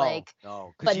Butler, but I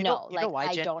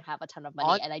don't have a ton of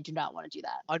money and I do not want to do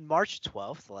that. On March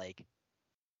 12th, like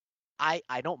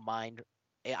I don't mind.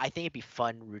 I think it'd be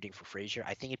fun rooting for Fraser.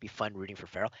 I think it'd be fun rooting for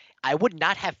Farrell. I would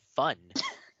not have fun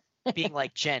being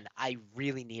like, Jen, I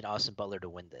really need Austin Butler to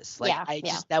win this. Like,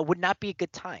 that would not be a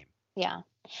good time. Yeah.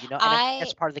 You know, and I think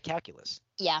that's part of the calculus.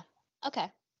 Yeah.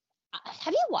 Okay.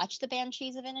 Have you watched The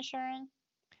Banshees of Inisherin?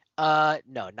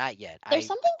 No, not yet. There's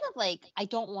something that like I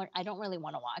don't really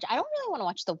want to watch. I don't really want to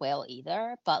watch The Whale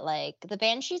either, but like The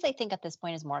Banshees, I think at this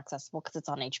point is more accessible because it's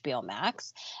on HBO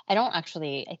Max. I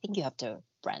think you have to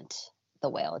rent The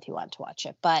Whale if you want to watch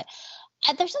it, but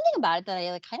there's something about it that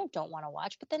I like kind of don't want to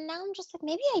watch. But then now I'm just like,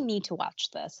 maybe I need to watch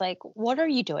this. Like, what are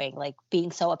you doing? Like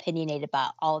being so opinionated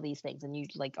about all of these things, and you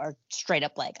like are straight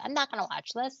up like, I'm not gonna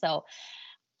watch this. So,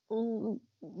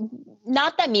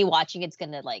 not that me watching it's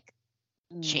gonna like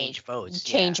change votes.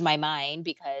 change my mind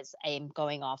because I'm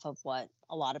going off of what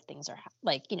a lot of things are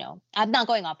like, I'm not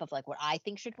going off of like what I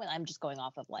think should win. I'm just going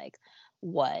off of like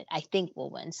what I think will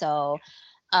win. So,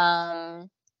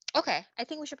 okay, I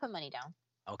think we should put money down.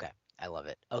 Okay, I love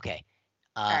it. Okay,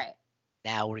 All right.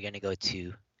 now we're gonna go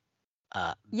to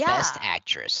Best Yeah.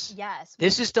 Actress. Yes.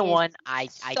 This is the one I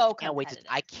so can't wait to competitive.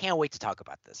 I can't wait to talk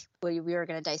about this. We are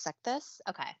going to dissect this.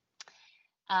 Okay.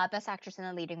 Best Actress in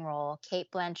a Leading Role: Kate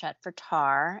Blanchett for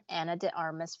Tar, Anna de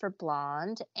Armas for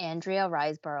Blonde, Andrea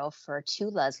Riseborough for To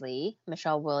Leslie,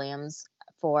 Michelle Williams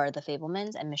for The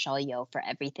Fablemans, and Michelle Yeoh for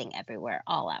Everything Everywhere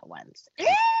All at Once.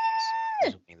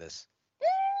 Who's winning this?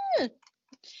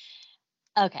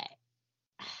 Okay.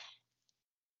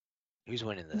 Who's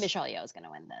winning this? Michelle Yeoh is going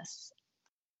to win this.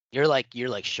 You're like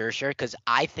sure, because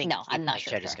I think No, I'm not Blanchett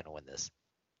sure. is gonna win this.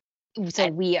 So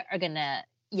we are gonna,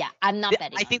 I'm not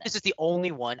betting. I think this is the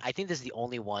only one. I think this is the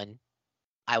only one.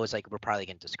 I was like, we're probably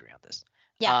gonna disagree on this.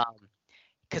 Yeah.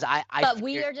 Because I But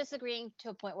we are disagreeing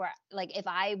to a point where, like, if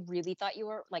I really thought you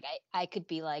were like, I could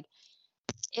be like,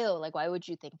 ew, like, why would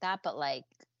you think that? But like,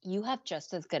 you have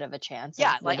just as good of a chance of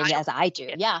winning as I do.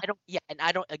 Yeah. And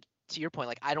I don't. To your point,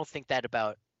 like, I don't think that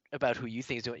about who you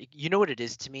think is doing. You know what it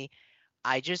is to me?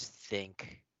 I just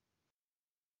think,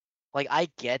 like, I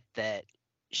get that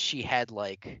she's had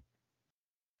weird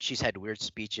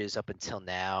speeches up until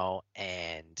now,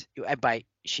 and by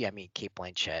she I mean Kate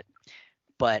Blanchett.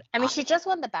 But I mean, she just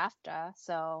won the BAFTA,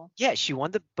 so yeah, she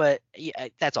won but yeah,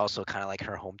 that's also kind of like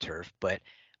her home turf. But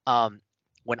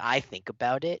when I think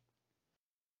about it,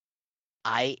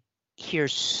 I hear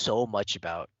so much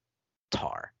about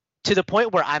Tar to the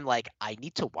point where I'm like, I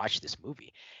need to watch this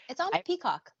movie. It's on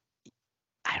Peacock.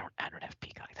 I don't have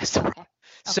Peacock. That's the problem.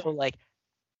 So like,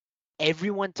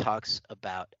 everyone talks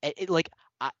about it. Like,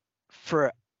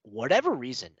 for whatever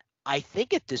reason, I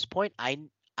think at this point,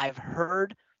 I've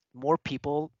heard more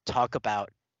people talk about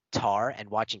Tar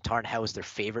and watching Tar and how it's their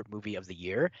favorite movie of the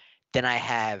year than I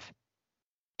have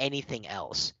anything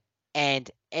else. And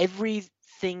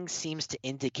everything seems to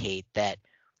indicate that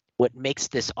what makes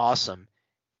this awesome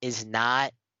is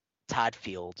not Todd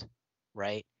Field,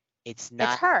 right? It's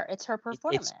not. It's her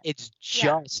performance. It's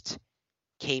just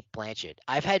Kate Blanchett.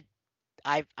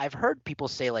 I've heard people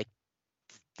say like,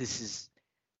 this is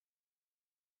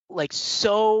like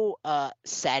so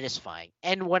satisfying.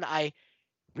 And when I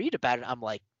read about it, I'm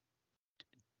like,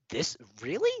 this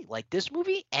really, like, this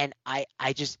movie? And I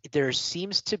just, there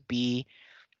seems to be,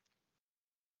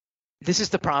 this is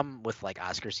the problem with like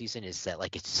Oscar season, is that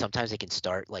like, it's sometimes it can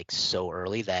start like so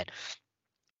early that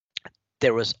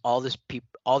there was all these people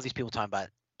talking about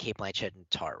Kate Blanchett and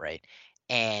Tar, right?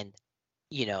 And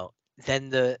then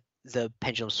the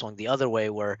pendulum swung the other way,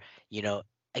 where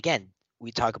again,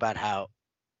 we talk about how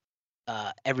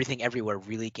Everything Everywhere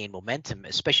really gained momentum,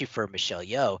 especially for Michelle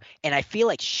Yeoh. And I feel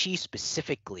like she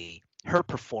specifically, her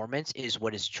performance is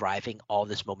what is driving all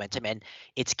this momentum, and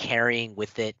it's carrying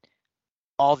with it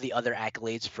all the other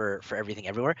accolades for Everything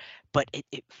Everywhere. But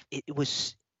it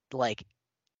was like,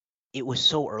 it was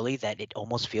so early that it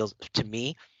almost feels to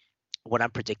me, what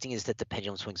I'm predicting is that the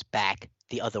pendulum swings back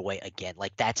the other way again.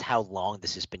 Like, that's how long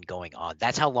this has been going on.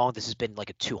 That's how long this has been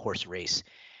like a 2-horse race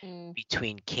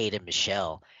between Kate and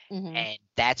Michelle. And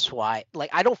that's why, like,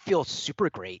 I don't feel super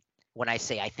great when I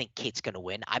say I think Kate's going to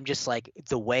win. I'm just like,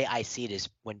 the way I see it is,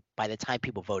 when by the time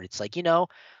people vote, it's like, that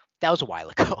was a while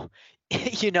ago.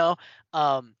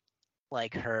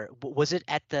 Like, was it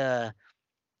at the,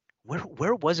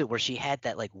 where was it where she had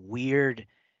that like weird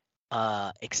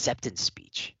acceptance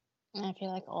speech? I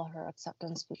feel like all her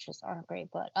acceptance speeches aren't great,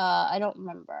 but I don't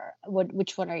remember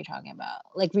which one are you talking about?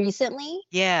 Like recently?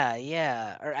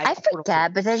 Yeah. Or I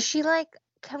forget, but then she like,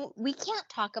 we can't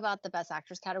talk about the Best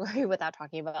Actress category without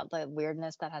talking about the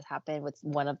weirdness that has happened with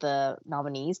one of the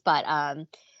nominees. But I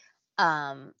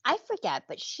forget,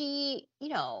 but she,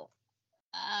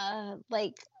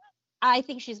 like, I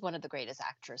think she's one of the greatest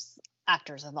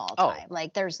actors of all time.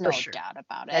 Like, there's no doubt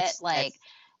about it. Like,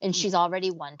 and she's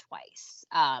already won twice.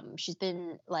 She's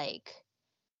been like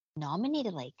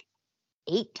nominated like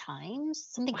 8 times,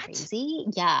 something crazy.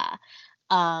 Yeah.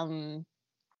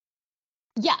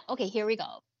 Yeah. Okay, here we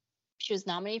go. She was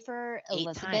nominated for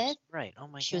Elizabeth. Right. Oh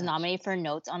my god. She was nominated for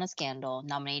Notes on a Scandal,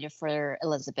 nominated for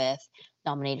Elizabeth,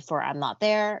 nominated for I'm Not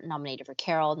There, nominated for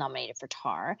Carol, nominated for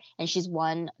Tar, and she's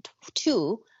won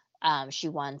 2. She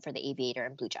won for The Aviator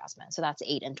and Blue Jasmine, so that's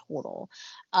 8 in total.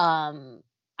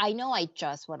 I know I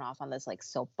just went off on this like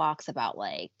soapbox about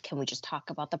like, can we just talk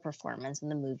about the performance in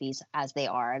the movies as they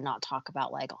are and not talk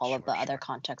about like all of Sure, the other sure.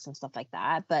 context and stuff like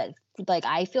that? But like,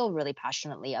 I feel really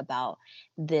passionately about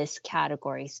this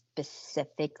category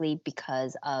specifically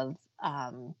because of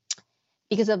a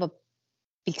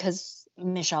because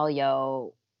Michelle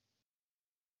Yeoh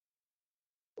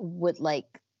would like,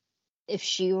 if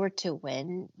she were to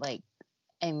win, like,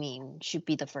 I mean, she'd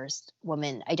be the first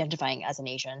woman identifying as an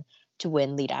Asian to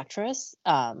win lead actress,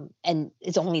 and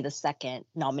it's only the second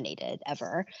nominated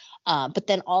ever. But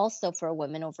then also for a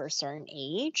woman over a certain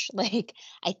age, like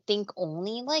I think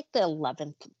only like the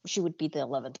 11th, she would be the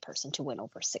 11th person to win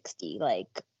over 60.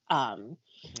 Like, Hmm.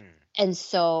 and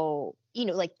so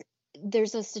like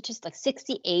there's a statistic like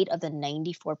 68 of the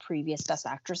 94 previous Best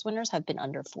Actress winners have been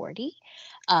under 40,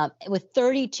 with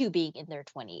 32 being in their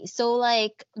 20s. So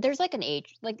like there's like an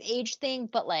age thing,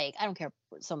 but like I don't care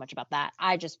so much about that.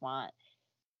 I just want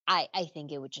I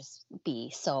think it would just be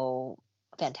so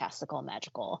fantastical and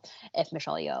magical if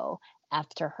Michelle Yeoh,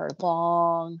 after her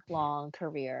long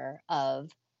career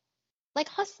of like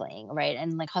hustling, right,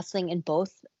 and like hustling in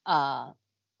both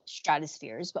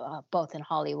stratospheres, both in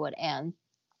Hollywood and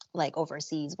like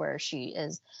overseas, where she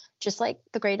is just like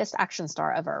the greatest action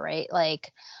star ever, right?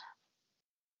 Like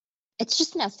it's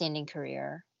just an outstanding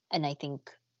career, and I think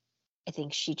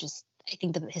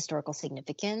the historical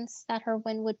significance that her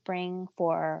win would bring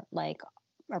for like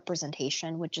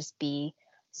representation would just be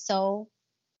so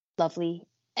lovely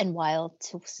and wild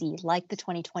to see, like the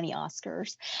 2020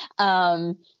 Oscars.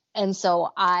 Um, and so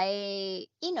I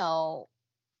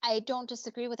don't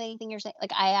disagree with anything you're saying.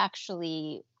 Like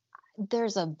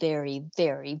there's a very,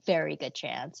 very, very good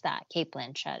chance that Kate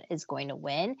Blanchett is going to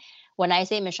win. When I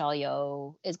say Michelle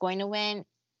Yeoh is going to win,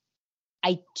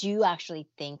 I do actually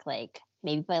think like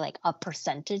maybe by like a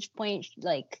percentage point,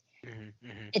 like Hmm.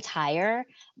 Hmm. it's higher,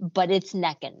 but it's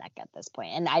neck and neck at this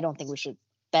point. And I don't think we should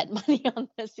bet money on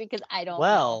this because I don't know.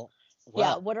 Well, Yeah,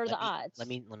 well, what are let the me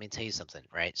odds? let me tell you something,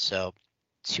 right? So,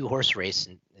 two horse race,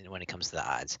 and when it comes to the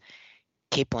odds,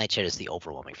 Kate Blanchett is the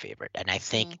overwhelming favorite, and I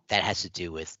think Mm. that has to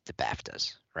do with the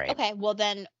BAFTAs, right? Okay, well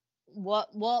then,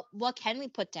 what can we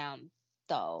put down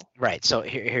though? Right. So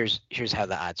here's how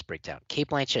the odds break down. Kate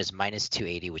Blanchett is minus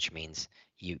 280, which means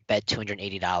you bet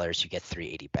 $280, you get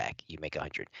 380 back. You make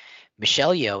 100.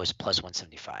 Michelle Yeoh is plus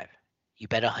 175. You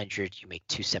bet 100, you make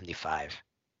 275. Is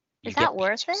You get that back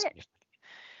worth it? 275.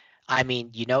 I mean,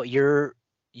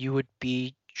 you would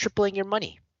be tripling your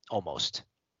money almost.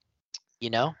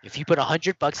 If you put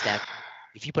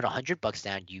 $100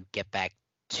 down, you get back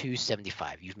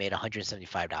 275. You've made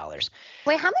 $175.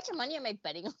 Wait, how much money am I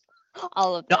betting on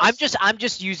all of No, I'm this? just I'm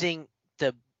just using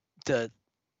the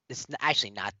it's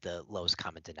actually not the lowest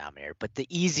common denominator, but the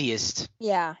easiest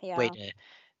Yeah, way yeah.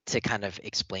 to kind of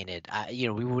explain it. We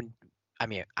wouldn't. I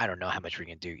mean, I don't know how much we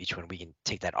can do each one. We can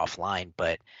take that offline,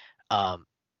 but um,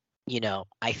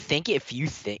 I think if you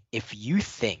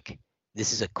think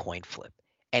this is a coin flip,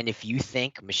 and if you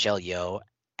think Michelle Yeoh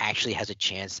actually has a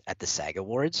chance at the SAG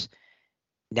Awards,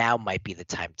 now might be the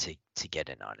time to get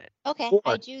in on it. Okay, I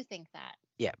Or do think that.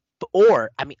 yeah,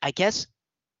 or I mean, I guess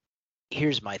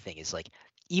here's my thing is like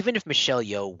even if Michelle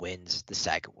Yeoh wins the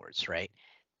SAG Awards, right?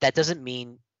 That doesn't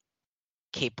mean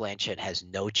Kate Blanchett has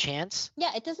no chance.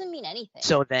 Yeah, it doesn't mean anything.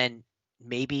 So then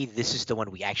maybe this is the one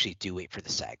we actually do wait for the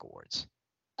SAG Awards.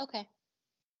 Okay.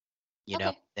 You know,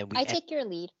 Okay. and I take your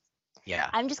lead. yeah,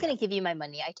 I'm just yeah. gonna give you my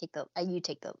money. I take the. You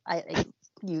take the.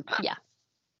 You. Yeah.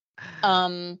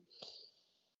 Um.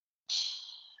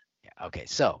 Yeah. Okay,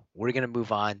 so we're gonna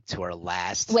move on to our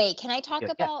last. Wait. Can I talk Yeah,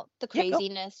 yeah, about the yeah. Go.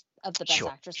 craziness of the Best Sure,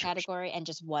 Actress sure, sure. category and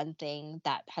just one thing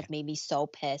that Yeah. has made me so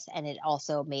pissed, and it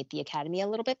also made the Academy a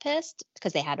little bit pissed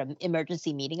because they had an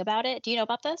emergency meeting about it. Do you know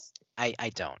about this? I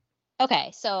don't.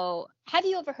 Okay. So, have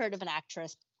you ever heard of an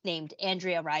actress named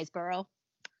Andrea Riseborough?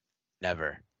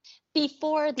 Never.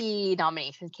 Before the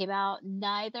nominations came out,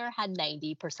 neither had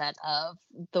 90% of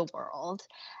the world.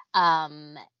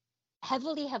 Um,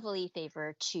 heavily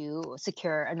favored to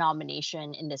secure a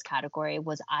nomination in this category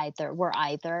were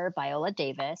either Viola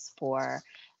Davis for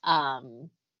um,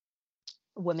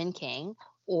 Women King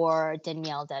or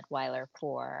Danielle Deadwyler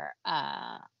for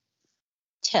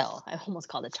Till. I almost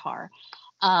called it Tar.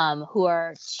 Who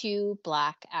are two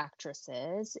Black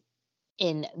actresses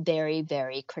in very,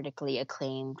 very critically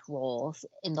acclaimed roles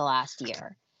in the last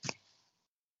year.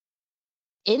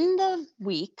 In the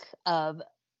week of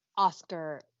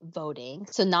Oscar voting,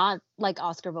 so not like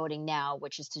Oscar voting now,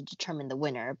 which is to determine the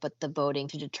winner, but the voting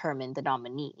to determine the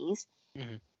nominees,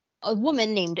 Hmm. a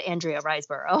woman named Andrea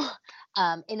Riseborough,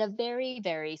 in a very,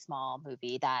 very small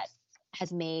movie that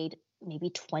has made maybe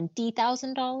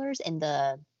 $20,000 in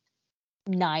the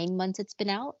 9 months it's been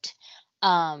out.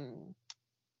 Um,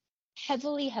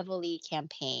 heavily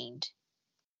campaigned,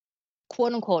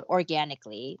 quote unquote,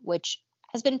 organically, which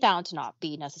has been found to not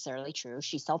be necessarily true.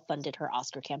 She self-funded her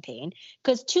Oscar campaign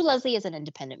because To Leslie is an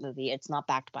independent movie. It's not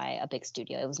backed by a big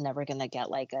studio. It was never going to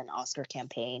get like an Oscar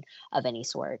campaign of any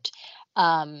sort.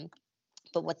 But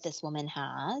what this woman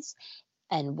has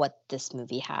and what this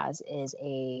movie has is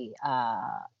a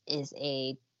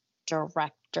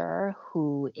director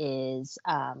who is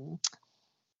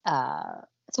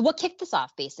so what kicked this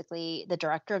off, basically, the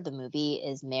director of the movie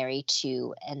is married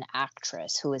to an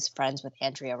actress who is friends with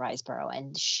Andrea Riseborough,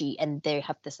 and they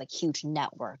have this like huge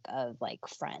network of like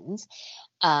friends.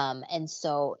 And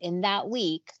so in that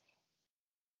week,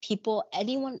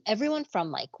 everyone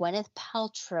from like Gwyneth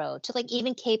Paltrow to like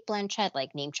even Kate Blanchett,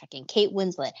 like name checking, Kate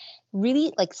Winslet,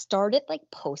 really like started like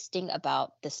posting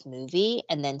about this movie,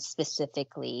 and then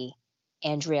specifically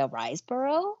Andrea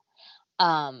Riseborough.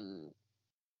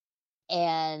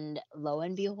 And lo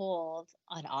and behold,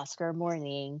 on Oscar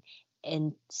morning,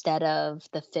 instead of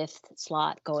the fifth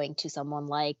slot going to someone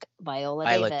like Viola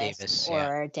Viola Davis Davis, yeah.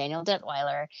 or Daniel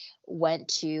Detweiler, went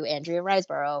to Andrea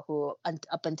Riseborough, who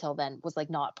up until then was like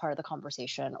not part of the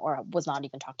conversation or was not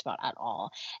even talked about at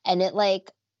all. And it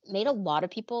like made a lot of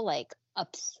people like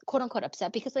quote unquote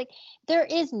upset, because like there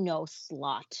is no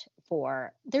slot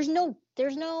for there's no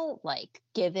like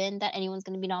given that anyone's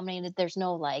going to be nominated. There's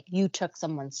no like you took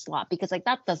someone's slot, because like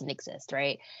that doesn't exist,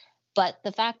 right? But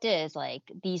the fact is, like,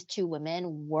 these two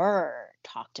women were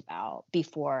talked about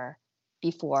before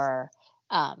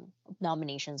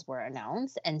nominations were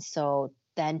announced, and so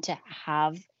then to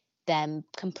have them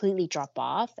completely drop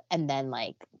off and then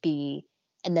like be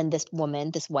and then this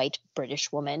woman, this white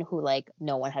British woman who like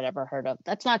no one had ever heard of.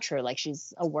 That's not true. Like,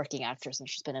 she's a working actress and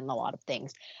she's been in a lot of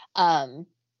things.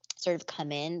 Sort of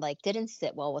come in, like, didn't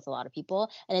sit well with a lot of people,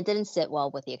 and it didn't sit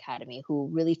well with the Academy, who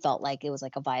really felt like it was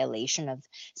like a violation of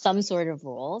some sort of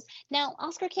rules. Now,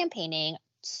 Oscar campaigning,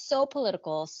 so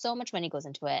political, so much money goes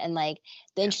into it, and like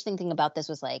the interesting thing about this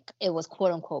was like it was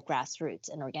quote unquote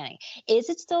grassroots and organic. Is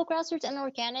it still grassroots and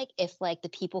organic if like the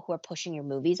people who are pushing your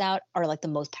movies out are like the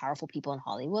most powerful people in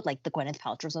Hollywood, like the Gwyneth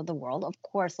Paltrows of the world? Of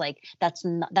course, like that's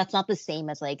not the same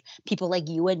as like people like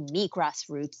you and me,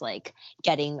 grassroots, like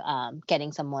getting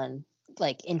someone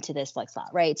like into this like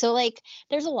slot, right? So like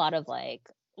there's a lot of like,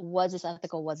 was this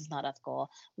ethical, was this not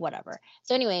ethical, whatever.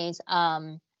 So anyways,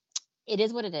 it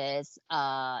is what it is.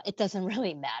 It doesn't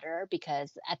really matter,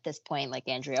 because at this point, like,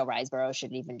 Andrea Riseborough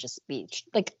should even just be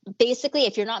like, basically,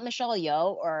 if you're not Michelle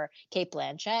Yeoh or Kate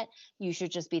Blanchett, you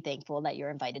should just be thankful that you're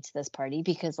invited to this party,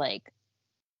 because like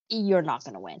you're not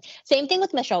going to win. Same thing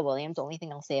with Michelle Williams. The only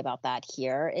thing I'll say about that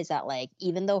here is that like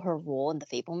even though her role in The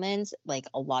Fabelmans, like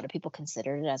a lot of people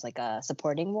considered it as like a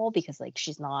supporting role, because like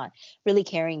she's not really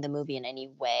carrying the movie in any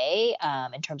way,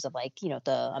 in terms of like, you know,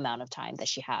 the amount of time that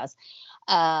she has.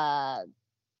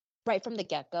 Right from the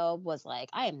get-go was like,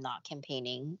 I am not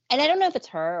campaigning. And I don't know if it's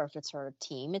her or if it's her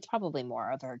team. It's probably more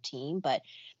of her team, but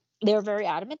they were very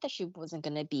adamant that she wasn't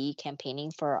going to be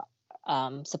campaigning for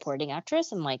supporting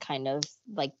actress, and like kind of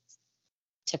like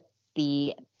took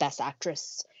the best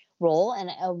actress role. And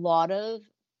a lot of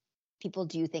people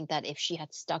do think that if she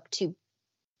had stuck to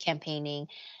campaigning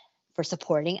for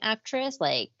supporting actress,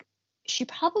 like she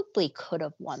probably could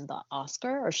have won the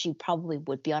Oscar, or she probably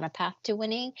would be on a path to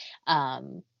winning.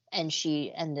 And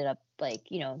she ended up like,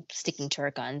 you know, sticking to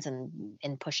her guns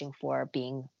and pushing for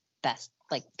being best,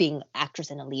 like being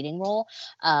actress in a leading role.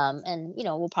 And you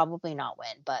know, will probably not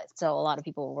win, but so a lot of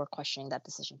people were questioning that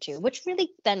decision too, which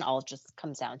really then all just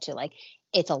comes down to like,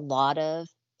 it's a lot of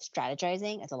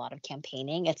strategizing, it's a lot of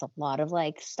campaigning, it's a lot of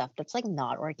like stuff that's like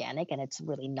not organic, and it's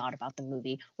really not about the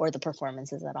movie or the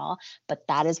performances at all. But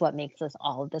that is what makes this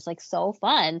all of this like so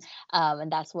fun,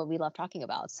 and that's what we love talking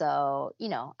about. So you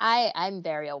know, I'm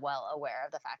very well aware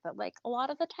of the fact that like a lot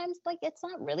of the times, like, it's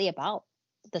not really about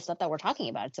the stuff that we're talking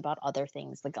about, it's about other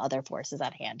things, like other forces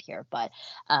at hand here. But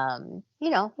you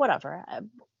know, whatever.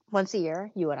 Once a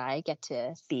year you and I get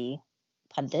to be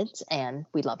pundits, and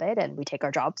we love it, and we take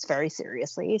our jobs very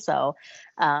seriously. So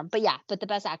but the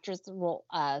best actress role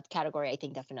category, I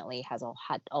think, definitely has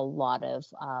had a lot of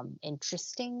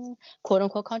interesting quote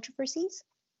unquote controversies.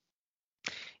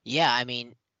 Yeah, I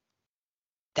mean,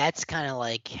 that's kind of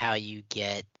like how you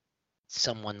get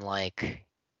someone like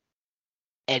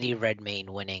Eddie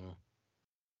Redmayne winning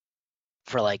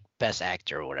for like best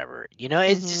actor or whatever. You know,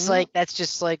 it's just Mm-hmm. like that's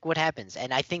just like what happens.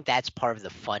 And I think that's part of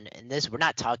the fun in this. We're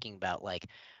not talking about like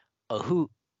who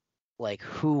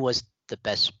was the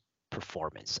best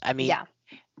performance. I mean, Yeah.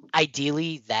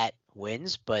 ideally that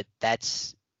wins, but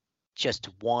that's just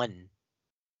one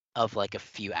of like a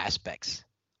few aspects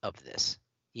of this,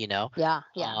 you know? Yeah,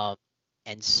 yeah, Um,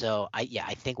 and so I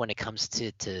think when it comes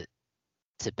to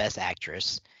Best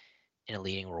Actress in a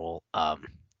leading role,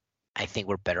 I think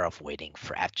we're better off waiting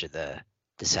for after the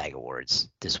SAG Awards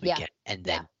this yeah, weekend, and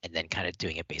yeah. then kind of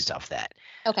doing it based off that.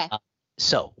 Okay. Uh,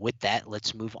 so with that,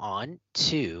 let's move on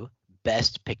to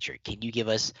Best Picture. Can you give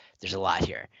us? There's a lot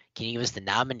here. Can you give us the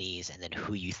nominees and then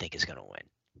who you think is going to win?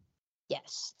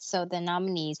 Yes. So the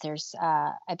nominees, there's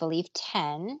I believe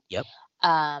 10. Yep.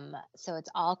 So it's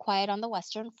All Quiet on the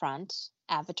Western Front,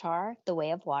 Avatar, The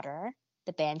Way of Water,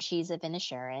 The Banshees of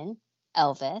Inisherin,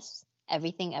 Elvis,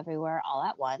 Everything Everywhere All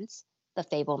at Once, The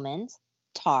Fablemans,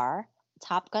 Tar,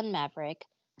 Top Gun Maverick,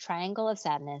 Triangle of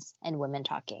Sadness, and Women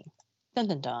Talking. Dun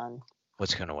dun dun.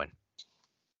 What's going to win?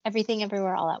 Everything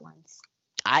Everywhere All at Once.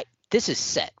 This is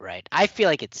set, right? I feel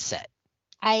like it's set.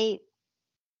 I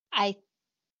I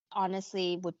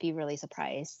honestly would be really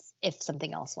surprised if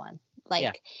something else won. Yeah.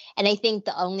 Like, and I think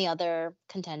the only other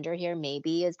contender here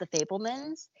maybe is the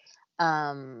Fablemans.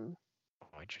 Um,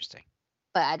 Oh, interesting.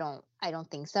 but I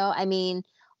don't think so. I mean,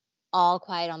 All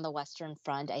Quiet on the Western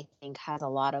Front, I think has a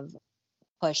lot of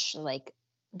push. Like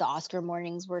the Oscar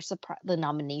mornings were the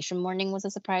nomination morning was a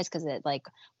surprise because it like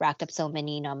racked up so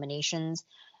many nominations.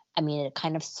 I mean, it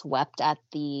kind of swept at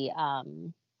the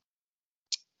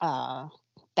uh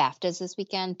BAFTAs this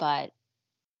weekend, but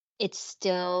it's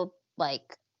still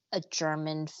like a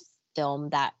German film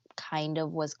that kind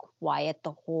of was quiet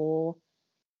the whole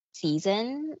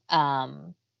season.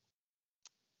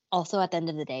 Also, at the end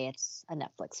of the day, it's a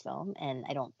Netflix film, and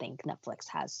I don't think Netflix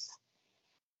has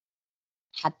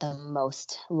had the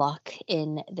most luck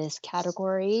in this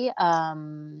category.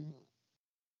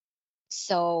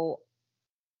 So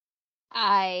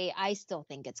I still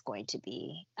think it's going to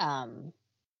be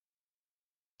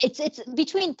it's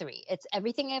between three. It's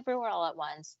Everything Everywhere All at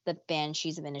Once, The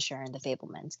Banshees of Inisherin, and The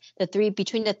Fablemans.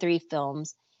 Between the three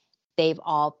films, they've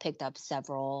all picked up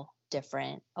several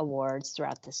different awards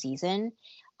throughout the season.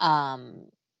 Um,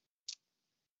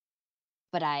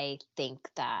 but I think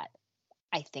that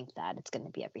it's going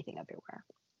to be Everything Everywhere.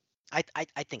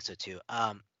 I think so too.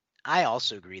 I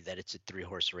also agree that it's a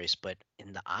three-horse race, but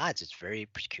in the odds, it's very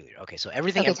peculiar. Okay, so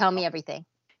everything, Okay, tell me everything.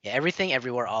 yeah, everything,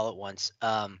 everywhere, all at once.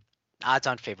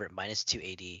 Odds-on favorite minus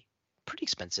 280, pretty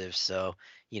expensive. So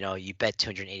you bet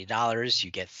 $280,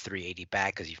 you get 380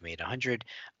 back because you've made 100.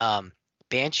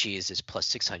 Banshees is plus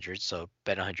 600, so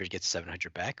bet 100 gets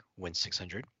 700 back, wins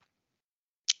 600.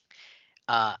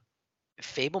 Uh,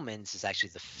 Fablemans is actually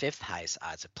the fifth highest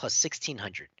odds at plus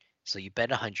 1600. So you bet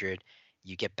 100,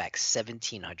 you get back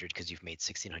 1700 because you've made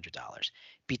 $1,600.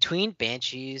 Between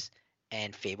Banshees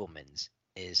and Fablemans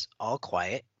is All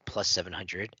Quiet plus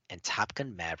 700 and Top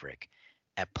Gun Maverick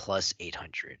at plus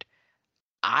 800.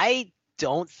 I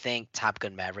don't think Top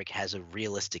Gun Maverick has a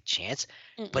realistic chance,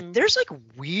 but Mm-mm. there's like a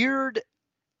weird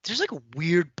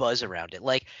buzz around it.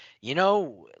 Like,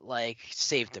 like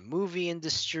Save the Movie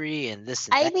Industry and this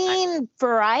and I that. mean,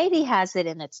 Variety has it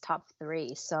in its top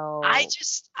three, I so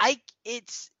just I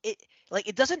it's it like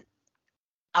it doesn't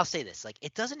I'll say this, like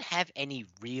it doesn't have any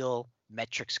real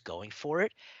metrics going for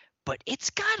it, but it's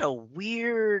got a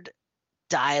weird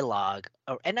dialogue,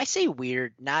 and I say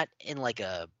weird not in like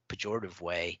a pejorative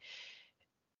way,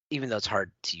 even though it's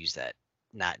hard to use that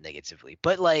not negatively.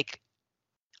 But like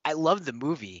I love the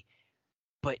movie,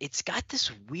 but it's got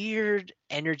this weird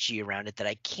energy around it that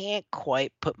I can't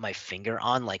quite put my finger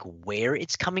on like where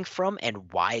it's coming from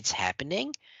and why it's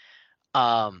happening.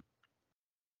 Um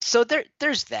So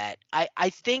there's that. I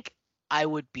think I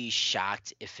would be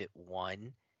shocked if it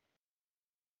won,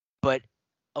 but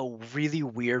a really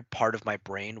weird part of my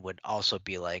brain would also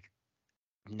be like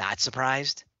not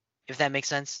surprised, if that makes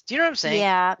sense. Do you know what I'm saying?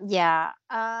 yeah, yeah.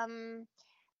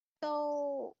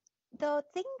 So the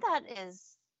thing that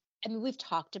is, I mean, we've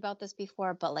talked about this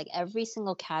before, but like every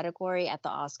single category at the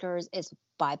Oscars is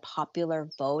by popular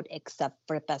vote except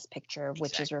for Best Picture,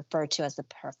 which is Exactly. referred to as the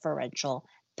preferential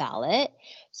ballot.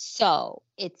 So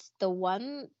it's the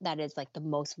one that is like the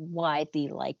most widely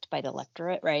liked by the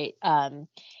electorate, right?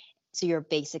 So you're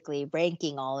basically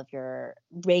ranking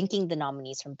the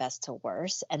nominees from best to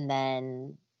worst, and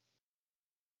then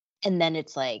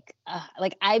it's like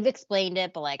I've explained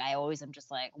it, but like I always am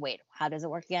just like, wait, how does it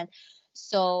work again?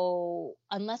 So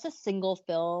unless a single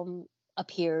film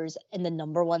appears in the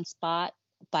number one spot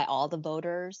by all the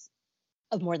voters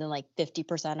of more than like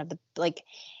 50% of the like,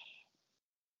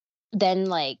 then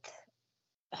like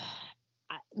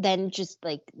then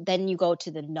you go to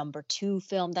the number 2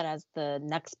 film that has the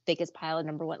next biggest pile of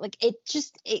number 1. Like it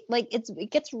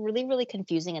gets really really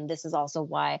confusing, and this is also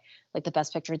why like the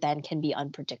best picture then can be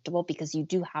unpredictable, because you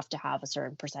do have to have a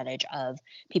certain percentage of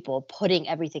people putting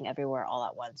Everything Everywhere All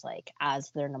at Once like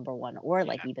as their number 1 or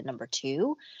like even number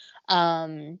 2.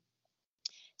 Um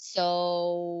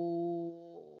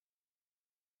so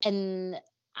and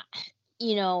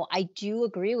I do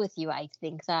agree with you. I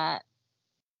think that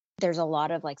there's a lot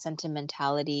of like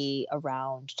sentimentality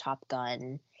around Top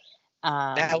Gun.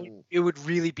 It would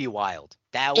really be wild.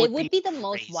 That It would would be be the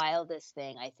most crazy. wildest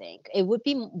thing, I think. It would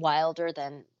be wilder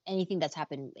than anything that's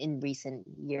happened in recent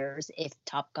years if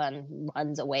Top Gun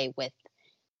runs away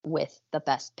with the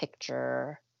best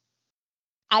picture.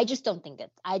 I just don't think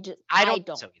it's I don't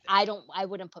think so either. I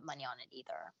wouldn't put money on it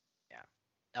either.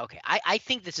 Yeah. Okay. I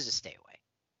think this is a stay away.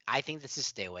 I think this is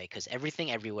stay away because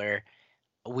Everything Everywhere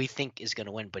we think is going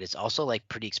to win, but it's also like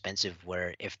pretty expensive.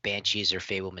 Where if Banshees or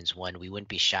Fablemans won, we wouldn't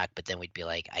be shocked, but then we'd be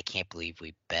like, I can't believe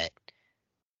we bet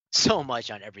so much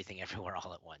on Everything Everywhere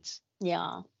All at Once.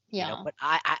 Yeah. Yeah. But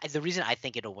the reason I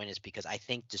think it'll win is because I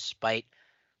think despite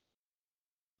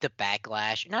the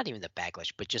backlash, not even the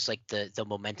backlash, but just like the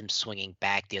momentum swinging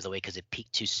back the other way because it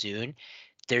peaked too soon,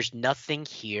 there's nothing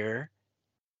here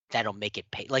that'll make it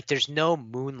pay. Like there's no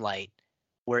Moonlight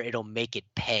where it'll make it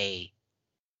pay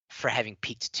for having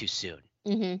peaked too soon.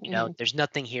 There's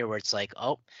nothing here where it's like,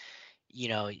 oh,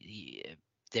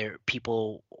 there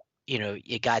people,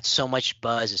 it got so much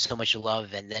buzz and so much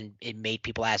love, and then it made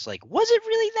people ask like, was it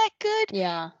really that good?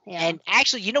 Yeah. And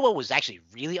actually, you know what was actually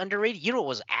really underrated? You know what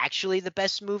was actually the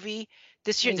best movie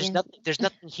this year? There's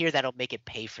nothing here that'll make it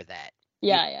pay for that.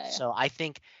 Yeah. So I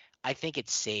think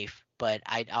it's safe, but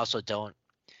I'm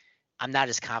not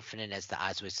as confident as the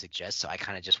odds would suggest, so I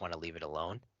kind of just want to leave it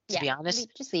alone. To be honest,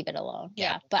 just leave it alone.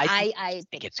 Yeah, but I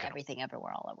think it's Everything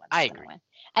Everywhere All at Once. I agree. Win.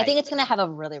 I think it's gonna have a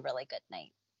really really good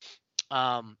night.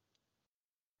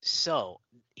 So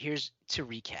here's to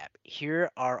recap.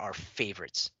 Here are our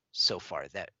favorites so far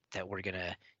that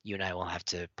you and I will have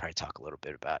to probably talk a little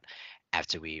bit about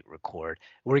after we record.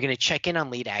 We're gonna check in on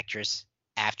lead actress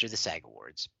after the SAG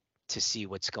Awards to see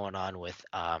what's going on with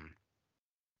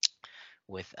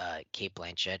Cate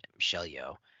Blanchett, Michelle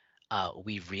Yeoh.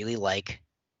 We really like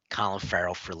Colin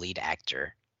Farrell for lead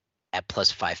actor at plus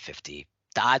 550.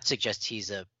 The odds suggest he's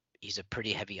a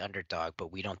pretty heavy underdog,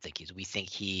 but we don't think we think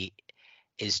he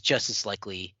is just as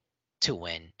likely to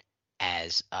win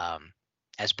as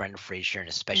Brendan Fraser and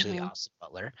especially Austin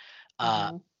Butler.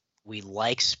 We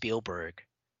like Spielberg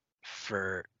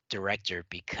for director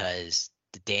because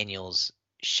the Daniels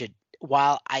should,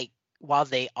 while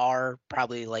they are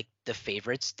probably like the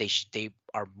favorites, they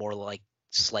are more like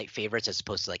slight favorites as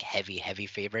opposed to like heavy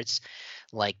favorites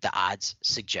like the odds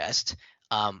suggest.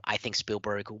 I think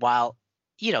Spielberg, while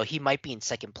he might be in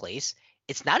second place,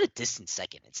 it's not a distant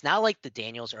second. It's not like the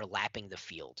Daniels are lapping the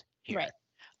field here.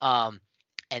 Right.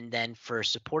 And then for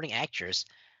supporting actress,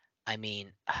 I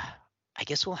mean, I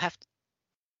guess we'll have to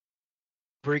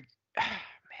man,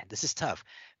 this is tough.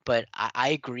 But I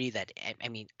agree that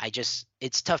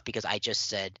it's tough because I just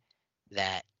said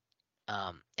that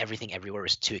Everything Everywhere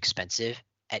was too expensive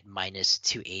at minus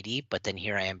 280, but then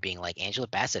here I am being like Angela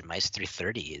Bassett minus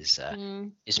 330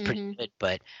 is pretty good.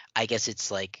 But I guess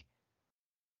it's like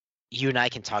you and I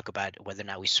can talk about whether or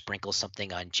not we sprinkle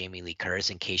something on Jamie Lee Curtis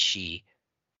in case she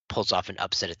pulls off an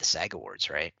upset at the SAG Awards,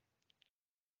 right?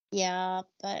 Yeah,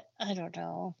 but I don't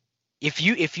know. If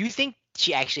you think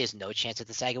she actually has no chance at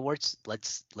the SAG Awards,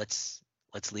 let's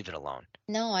leave it alone.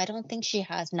 No, I don't think she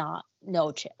has no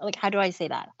chance. Like, how do I say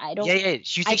that? I don't. Yeah. I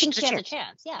think she has a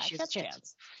chance. Yeah, she has a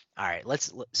chance. All right,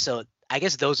 so I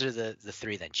guess those are the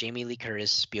three then: Jamie Lee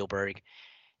Curtis, Spielberg,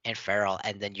 and Farrell,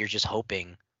 and then you're just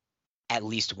hoping at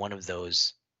least one of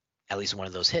those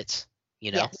hits.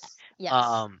 Yes.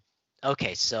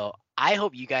 Okay, so I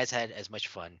hope you guys had as much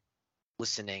fun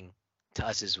listening to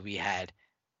us as we had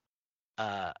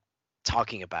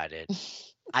talking about it.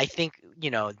 I think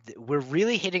we're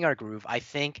really hitting our groove. I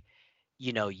think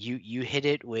you hit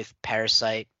it with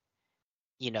Parasite.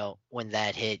 When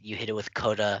that hit, you hit it with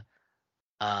Coda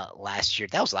last year.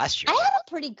 That was last year. I had a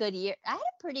pretty good year. I had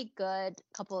a pretty good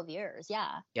couple of years.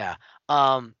 Yeah. Yeah.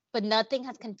 But nothing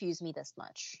has confused me this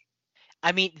much.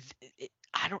 I mean,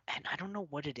 I don't know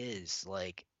what it is.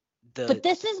 Like but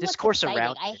this is discourse what's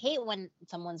around. I hate when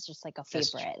someone's just like a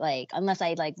favorite. Like unless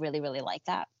I like really really like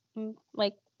that.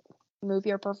 Like move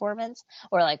your performance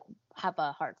or like have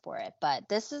a heart for it. But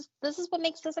this is what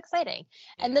makes this exciting.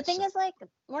 And the Yeah. thing is, like,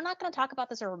 we're not going to talk about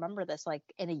this or remember this like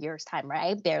in a year's time,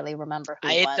 right? I barely remember who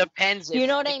It won. depends You if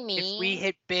know what I we mean?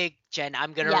 hit big, Jen.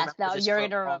 I'm gonna Yes, remember no, this you're for a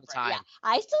gonna long remember. Yeah, time.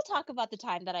 I still talk about the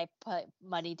time that I put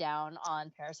money down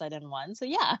on Parasite and won. So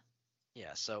yeah.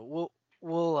 Yeah. So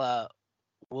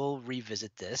we'll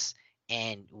revisit this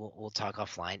and we'll talk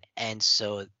offline. And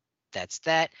so that's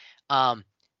that. Um,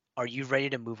 are you ready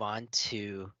to move on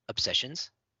to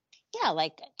obsessions? Yeah,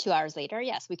 like 2 hours later,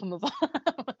 yes, we can move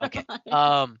Okay.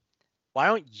 on. Why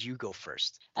don't you go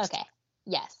first this Okay. time?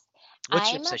 Yes.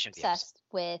 What's your I'm obsession of the episode? obsessed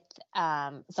with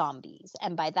zombies.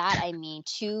 And by that I mean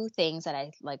two things that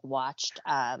I like watched.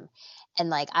 And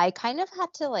like I kind of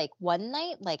had to like one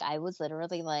night, like I was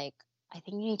literally like, I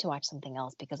think you need to watch something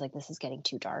else because like this is getting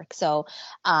too dark. So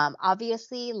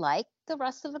obviously, like the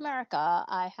rest of America,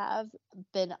 I have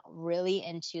been really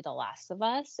into The Last of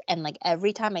Us. And like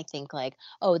every time I think like,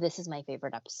 oh, this is my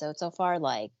favorite episode so far,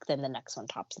 like then the next one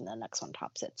tops and the next one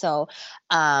tops it. So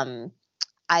um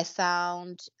I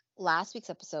found last week's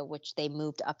episode, which they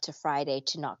moved up to Friday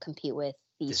to not compete with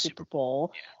the The Super Super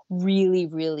Bowl, really,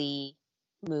 really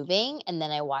moving. And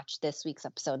then I watched this week's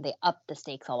episode. They upped the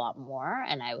stakes a lot more.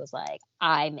 And I was like,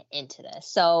 I'm into this.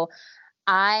 So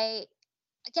I,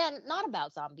 again, not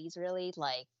about zombies really.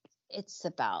 Like, it's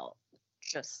about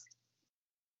just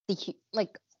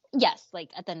like, yes,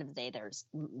 like at the end of the day, there's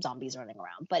zombies running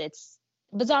around, but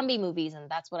zombie movies. And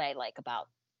that's what I like about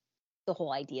the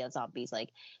whole idea of zombies. Like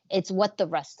it's what the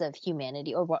rest of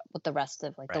humanity or what the rest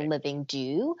of like the Right. living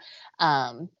do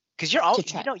um Because you're all to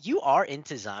try. you are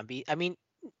into zombie. I mean,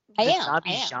 I the am,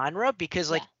 zombie genre because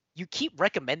like yeah, you keep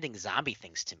recommending zombie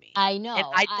things to me, I and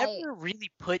know. I I never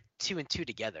really put two and two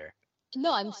together.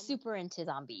 No, I'm super into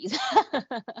zombies.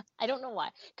 I don't know why,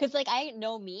 because like I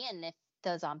know me, and if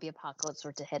the zombie apocalypse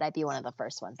were to hit, I'd be one of the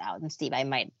first ones out. And Steve, I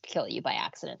might kill you by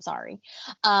accident, sorry.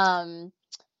 um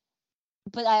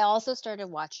but I also started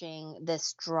watching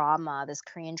this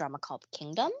Korean drama called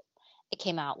Kingdom. It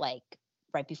came out like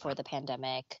right before the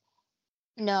pandemic.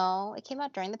 No, it came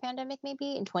out during the pandemic,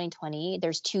 maybe in 2020.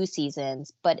 There's 2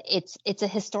 seasons, but it's a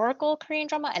historical Korean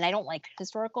drama, and I don't like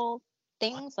historical What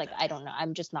things. Like the I don't heck? know.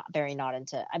 I'm just not very not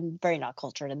into. I'm very not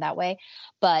cultured in that way.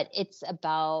 But it's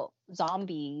about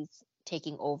zombies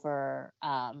taking over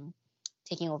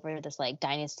taking over this like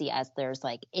dynasty as there's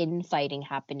like infighting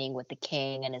happening with the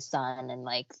king and his son and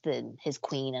like his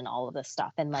queen and all of this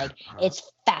stuff. And like Uh-huh.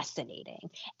 it's fascinating.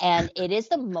 And it is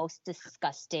the most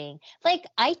disgusting. Like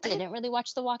I didn't really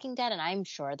watch The Walking Dead, and I'm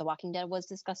sure The Walking Dead was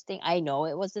disgusting. I know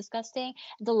it was disgusting.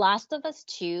 The Last of Us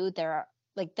too, they're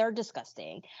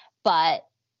disgusting. But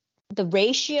the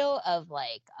ratio of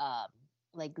like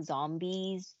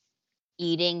zombies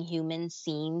eating human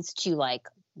scenes to like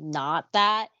not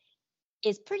that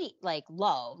is pretty like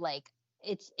low. Like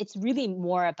it's really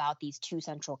more about these two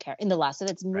central characters in The Last of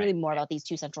It. It's really Right. more about these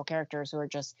two central characters who are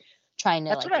just trying to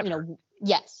That's like, what I've heard.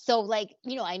 yes. So like,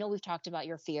 I know we've talked about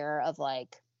your fear of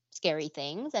like scary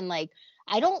things, and like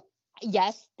I don't,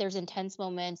 yes, there's intense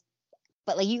moments,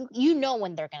 but like you know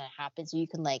when they're gonna happen, so you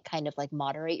can like kind of like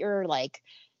moderate your like,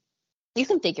 you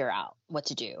can figure out what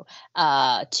to do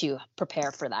to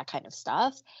prepare for that kind of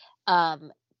stuff.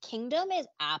 um Kingdom is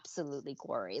absolutely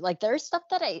gory. Like there's stuff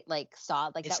that I like saw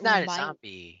like It's that not a remind.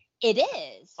 zombie. It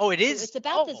is. Oh, it is. It's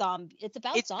about the Oh, zombie. It's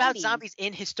about it's about zombies. zombies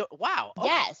in Wow. Okay.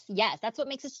 Yes, yes, that's what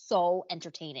makes it so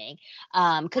entertaining.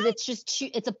 Because it's just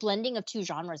it's a blending of two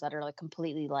genres that are like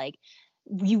completely like,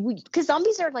 because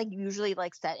zombies are like usually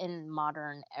like set in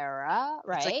modern era,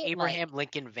 It's like right? Like Abraham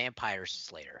Lincoln Vampire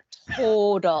Slayer.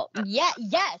 total. Yeah,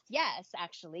 yes,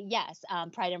 actually, yes.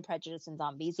 Pride and Prejudice and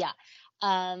Zombies, yeah.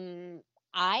 Um,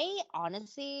 I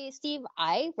honestly, Steve,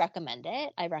 I recommend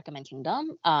it. I recommend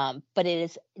Kingdom. But it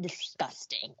is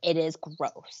disgusting. It is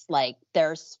gross. Like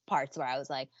there's parts where I was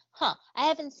like, huh, I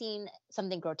haven't seen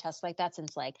something grotesque like that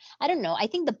since like, I don't know. I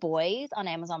think The Boys on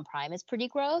Amazon Prime is pretty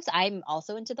gross. I'm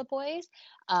also into The Boys.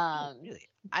 Oh, Um, really?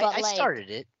 but I like, started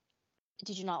it.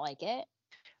 did you not like it?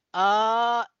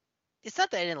 Uh, it's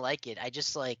not that I didn't like it. I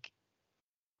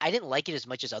didn't like it as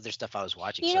much as other stuff I was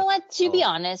watching. You So I know was what? like, To be oh,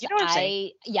 honest, you know what I'm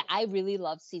saying? I really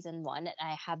loved season 1, and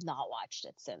I have not watched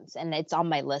it since. And it's on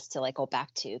my list to like go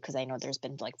back to because I know there's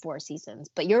been like 4 seasons.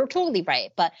 But you're totally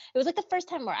right. But it was like the first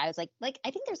time where I was like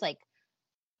I think there's like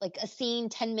a scene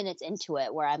 10 minutes into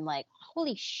it where I'm like,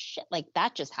 holy shit, like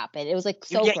that just happened. It was like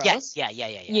so Yeah, yes, gross, yeah.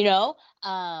 you know?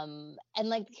 And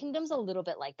like Kingdom's a little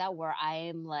bit like that where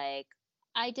I'm like,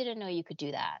 I didn't know you could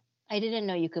do that. I didn't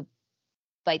know you could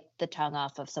bite the tongue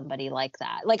off of somebody like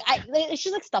that. Like it's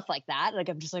just like stuff like that. Like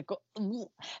I'm just like, "Ugh."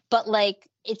 But like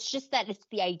it's just that it's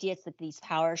the idea. It's that these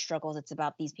power struggles. It's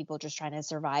about these people just trying to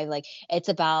survive. Like it's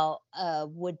about a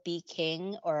would-be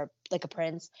king or like a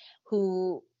prince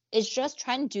who is just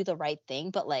trying to do the right thing,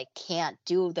 but like can't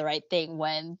do the right thing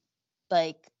when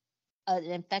like an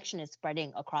infection is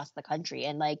spreading across the country.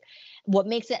 And like what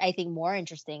makes it I think more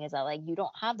interesting is that like you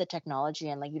don't have the technology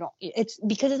and like you don't it's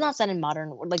because it's not set in modern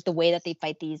like the way that they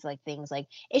fight these like things like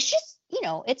it's just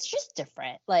it's just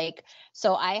different. Like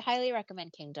so I highly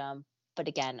recommend Kingdom, but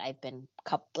again I've been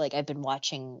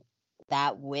watching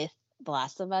that with The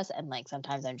Last of Us, and like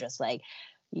sometimes I'm just like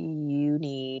you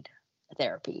need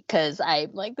therapy because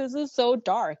I'm like, this is so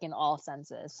dark in all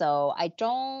senses. So I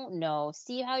don't know,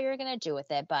 see how you're gonna do with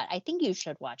it, but I think you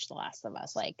should watch The Last of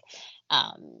Us. Like,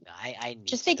 No, I need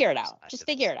just to figure it watch out. The Last Just of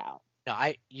figure Us. it out. No,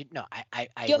 I Do you want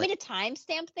like me to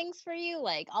timestamp things for you?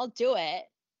 Like, I'll do it.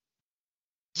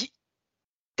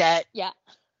 that. Yeah.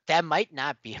 That might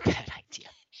not be a bad idea.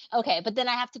 Okay, but then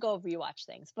I have to go rewatch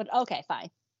things. But okay, fine.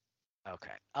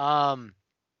 Okay.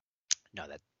 No,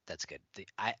 that's good.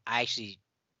 I actually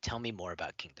tell me more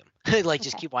about Kingdom. Like,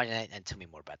 just Okay. keep watching it and tell me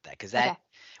more about that. Cause Okay.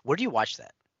 where do you watch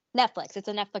that? Netflix. It's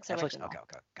a Netflix Netflix. original.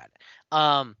 Okay, got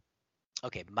it.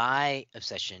 Okay, my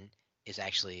obsession is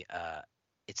actually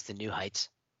it's the New Heights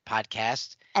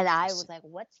podcast. And I was like,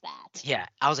 what's that? Yeah,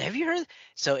 I was like, have you heard?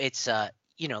 So it's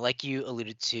like you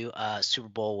alluded to, Super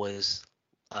Bowl was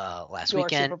last Your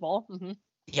weekend. Super Bowl. Mm-hmm.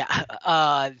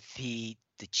 Yeah,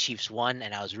 the Chiefs won,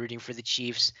 and I was rooting for the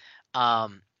Chiefs.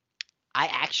 I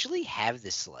actually have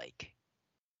this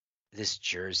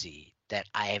jersey that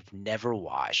I have never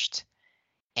washed,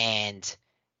 and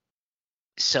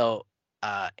so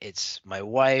it's my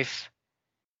wife,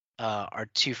 our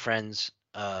two friends,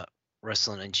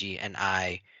 Russell and G, and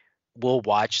I will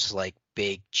watch like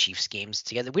big Chiefs games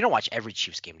together. We don't watch every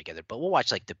Chiefs game together, but we'll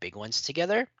watch like the big ones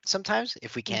together sometimes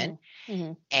if we can. Mm-hmm.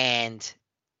 Mm-hmm. And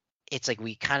it's like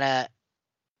we've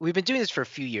been doing this for a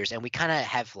few years, and we kind of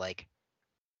have like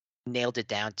nailed it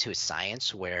down to a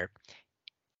science where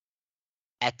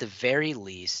at the very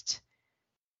least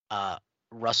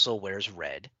Russell wears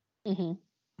red. Mm-hmm.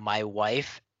 My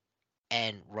wife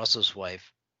and Russell's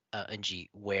wife, Angie,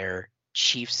 wear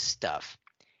Chiefs stuff,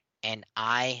 and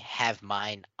I have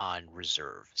mine on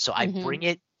reserve. So I Mm-hmm. bring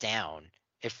it down.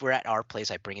 If we're at our place,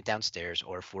 I bring it downstairs,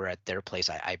 or if we're at their place,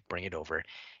 I bring it over,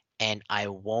 and I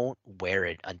won't wear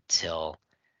it until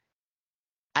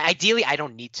ideally I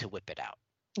don't need to whip it out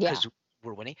Yeah. because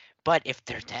we're winning. But if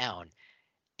they're down,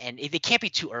 and it can't be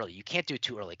too early, you can't do it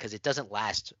too early because it doesn't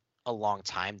last a long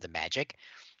time, the magic.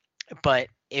 But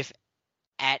if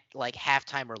at like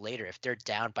halftime or later, if they're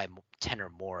down by 10 or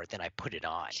more, then I put it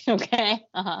on. Okay.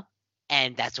 Uh-huh.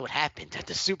 And that's what happened at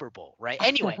the Super Bowl, right?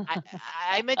 Anyway,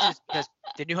 I mentioned this because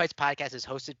the New Heights podcast is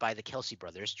hosted by the Kelsey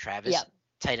brothers, Travis, Yep.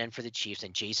 tight end for the Chiefs,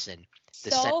 and Jason,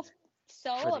 the So center for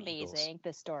so the Eagles. amazing,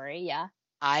 this story. Yeah.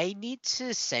 I need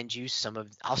to send you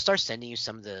I'll start sending you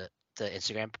some of the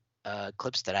Instagram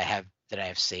clips that I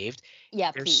have saved.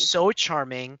 Yeah, They're please. so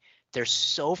charming. They're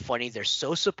so funny. They're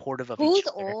so supportive of Who's each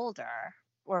other. older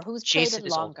or who's Jason played it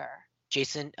is old. longer?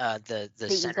 Jason, the The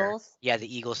center. Eagles? Yeah,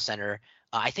 the Eagles center.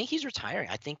 I think he's retiring.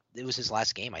 I think it was his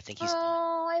last game. I think he's done.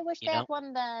 Oh, I wish You they know? had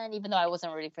won then, even though I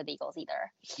wasn't rooting for the Eagles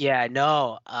either. Yeah,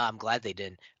 no, I'm glad they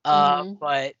didn't. Mhm.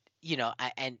 But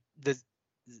and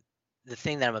the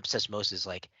thing that I'm obsessed most is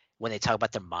like when they talk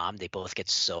about their mom, they both get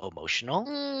so emotional.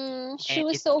 She And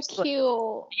was it's so just like,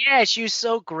 cute. yeah, she was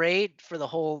so great for the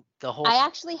whole I time.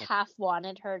 actually half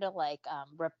wanted her to like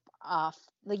rip off,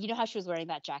 like, you know how she was wearing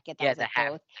that jacket that Yeah, was the like half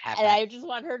both, half and half. I just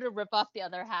want her to rip off the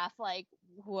other half, like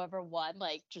whoever won,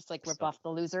 like just like rip So off the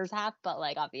loser's half. But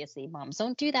like obviously moms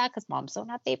don't do that because moms don't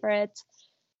have favorites.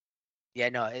 yeah,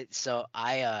 no, so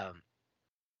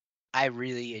I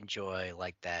really enjoy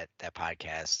like that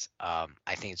podcast.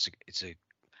 I think it's a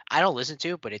I don't listen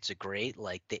to it, but it's a great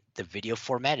like the video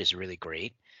format is really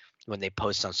great when they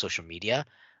post on social media.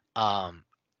 Um,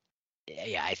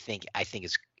 yeah, I think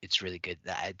it's really good.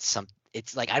 That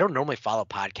it's like I don't normally follow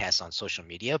podcasts on social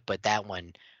media, but that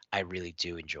one I really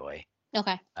do enjoy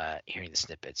Okay. hearing the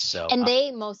snippets. So And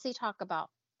they mostly talk about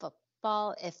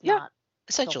football, if yeah, not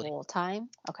the essentially, whole time.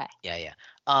 Okay. yeah.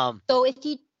 So if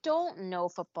you don't know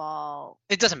football,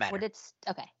 It doesn't would matter. it's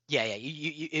okay? Yeah,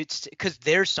 it's because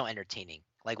they're so entertaining,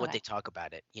 like what Okay. they talk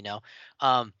about it.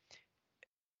 Um,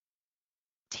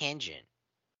 tangent,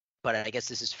 but I guess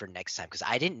this is for next time because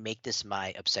I didn't make this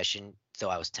my obsession, though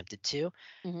I was tempted to.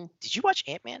 Hmm. Did you watch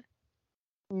Ant-Man?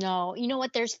 No, you know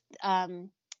what?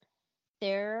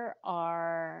 There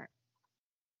are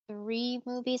 3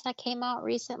 movies that came out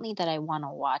recently that I want to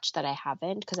watch that I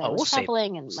haven't because I Oh, was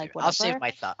traveling and like I'll save whatever.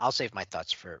 my thought. I'll save my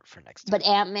thoughts for next time. But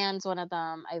Ant-Man's one of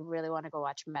them. I really want to go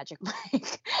watch Magic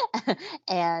Mike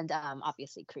and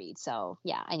obviously Creed. So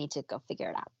yeah, I need to go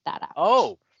figure that out.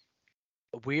 Oh,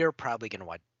 we are probably gonna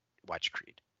watch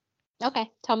Creed.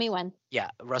 Okay, tell me when. Yeah,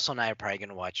 Russell and I are probably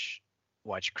gonna watch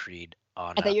Creed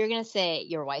on. I thought you were gonna say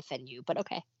your wife and you, but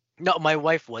okay. No, my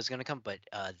wife was gonna come, but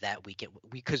that weekend,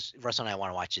 because Russell and I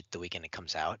want to watch it the weekend it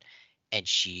comes out, and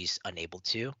she's unable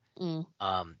to. Mm,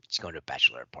 She's going to a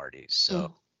bachelor party, so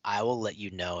mm. I will let you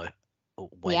know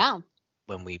when Yeah,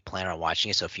 when we plan on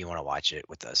watching it. So if you want to watch it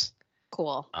with us,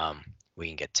 cool. we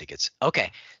can get tickets.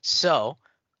 Okay, so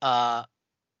I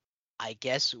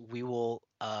guess we'll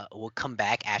come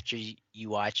back after you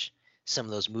watch some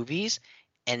of those movies,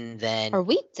 and then Are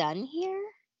we done here?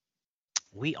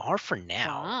 we are for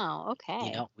now. Wow.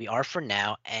 Okay. We are for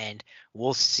now, and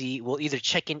we'll see. We'll either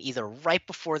check in either right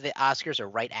before the Oscars or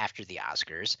right after the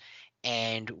Oscars,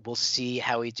 and we'll see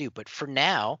how we do. But for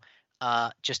now,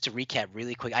 just to recap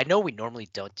really quick, I know we normally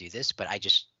don't do this, but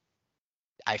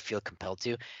I feel compelled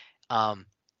to.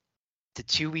 The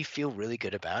two we feel really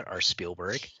good about are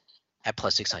Spielberg at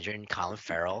plus 600 and Colin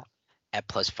Farrell at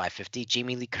plus 550.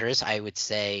 Jamie Lee Curtis, I would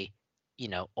say,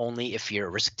 only if you're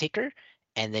a risk taker.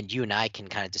 And then you and I can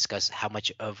kind of discuss how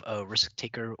much of a risk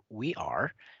taker we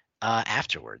are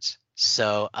afterwards.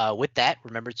 So with that,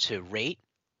 remember to rate,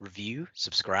 review,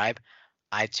 subscribe,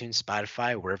 iTunes,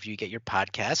 Spotify, wherever you get your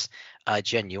podcasts.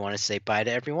 Jen, you want to say bye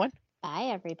to everyone?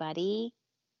 Bye, everybody.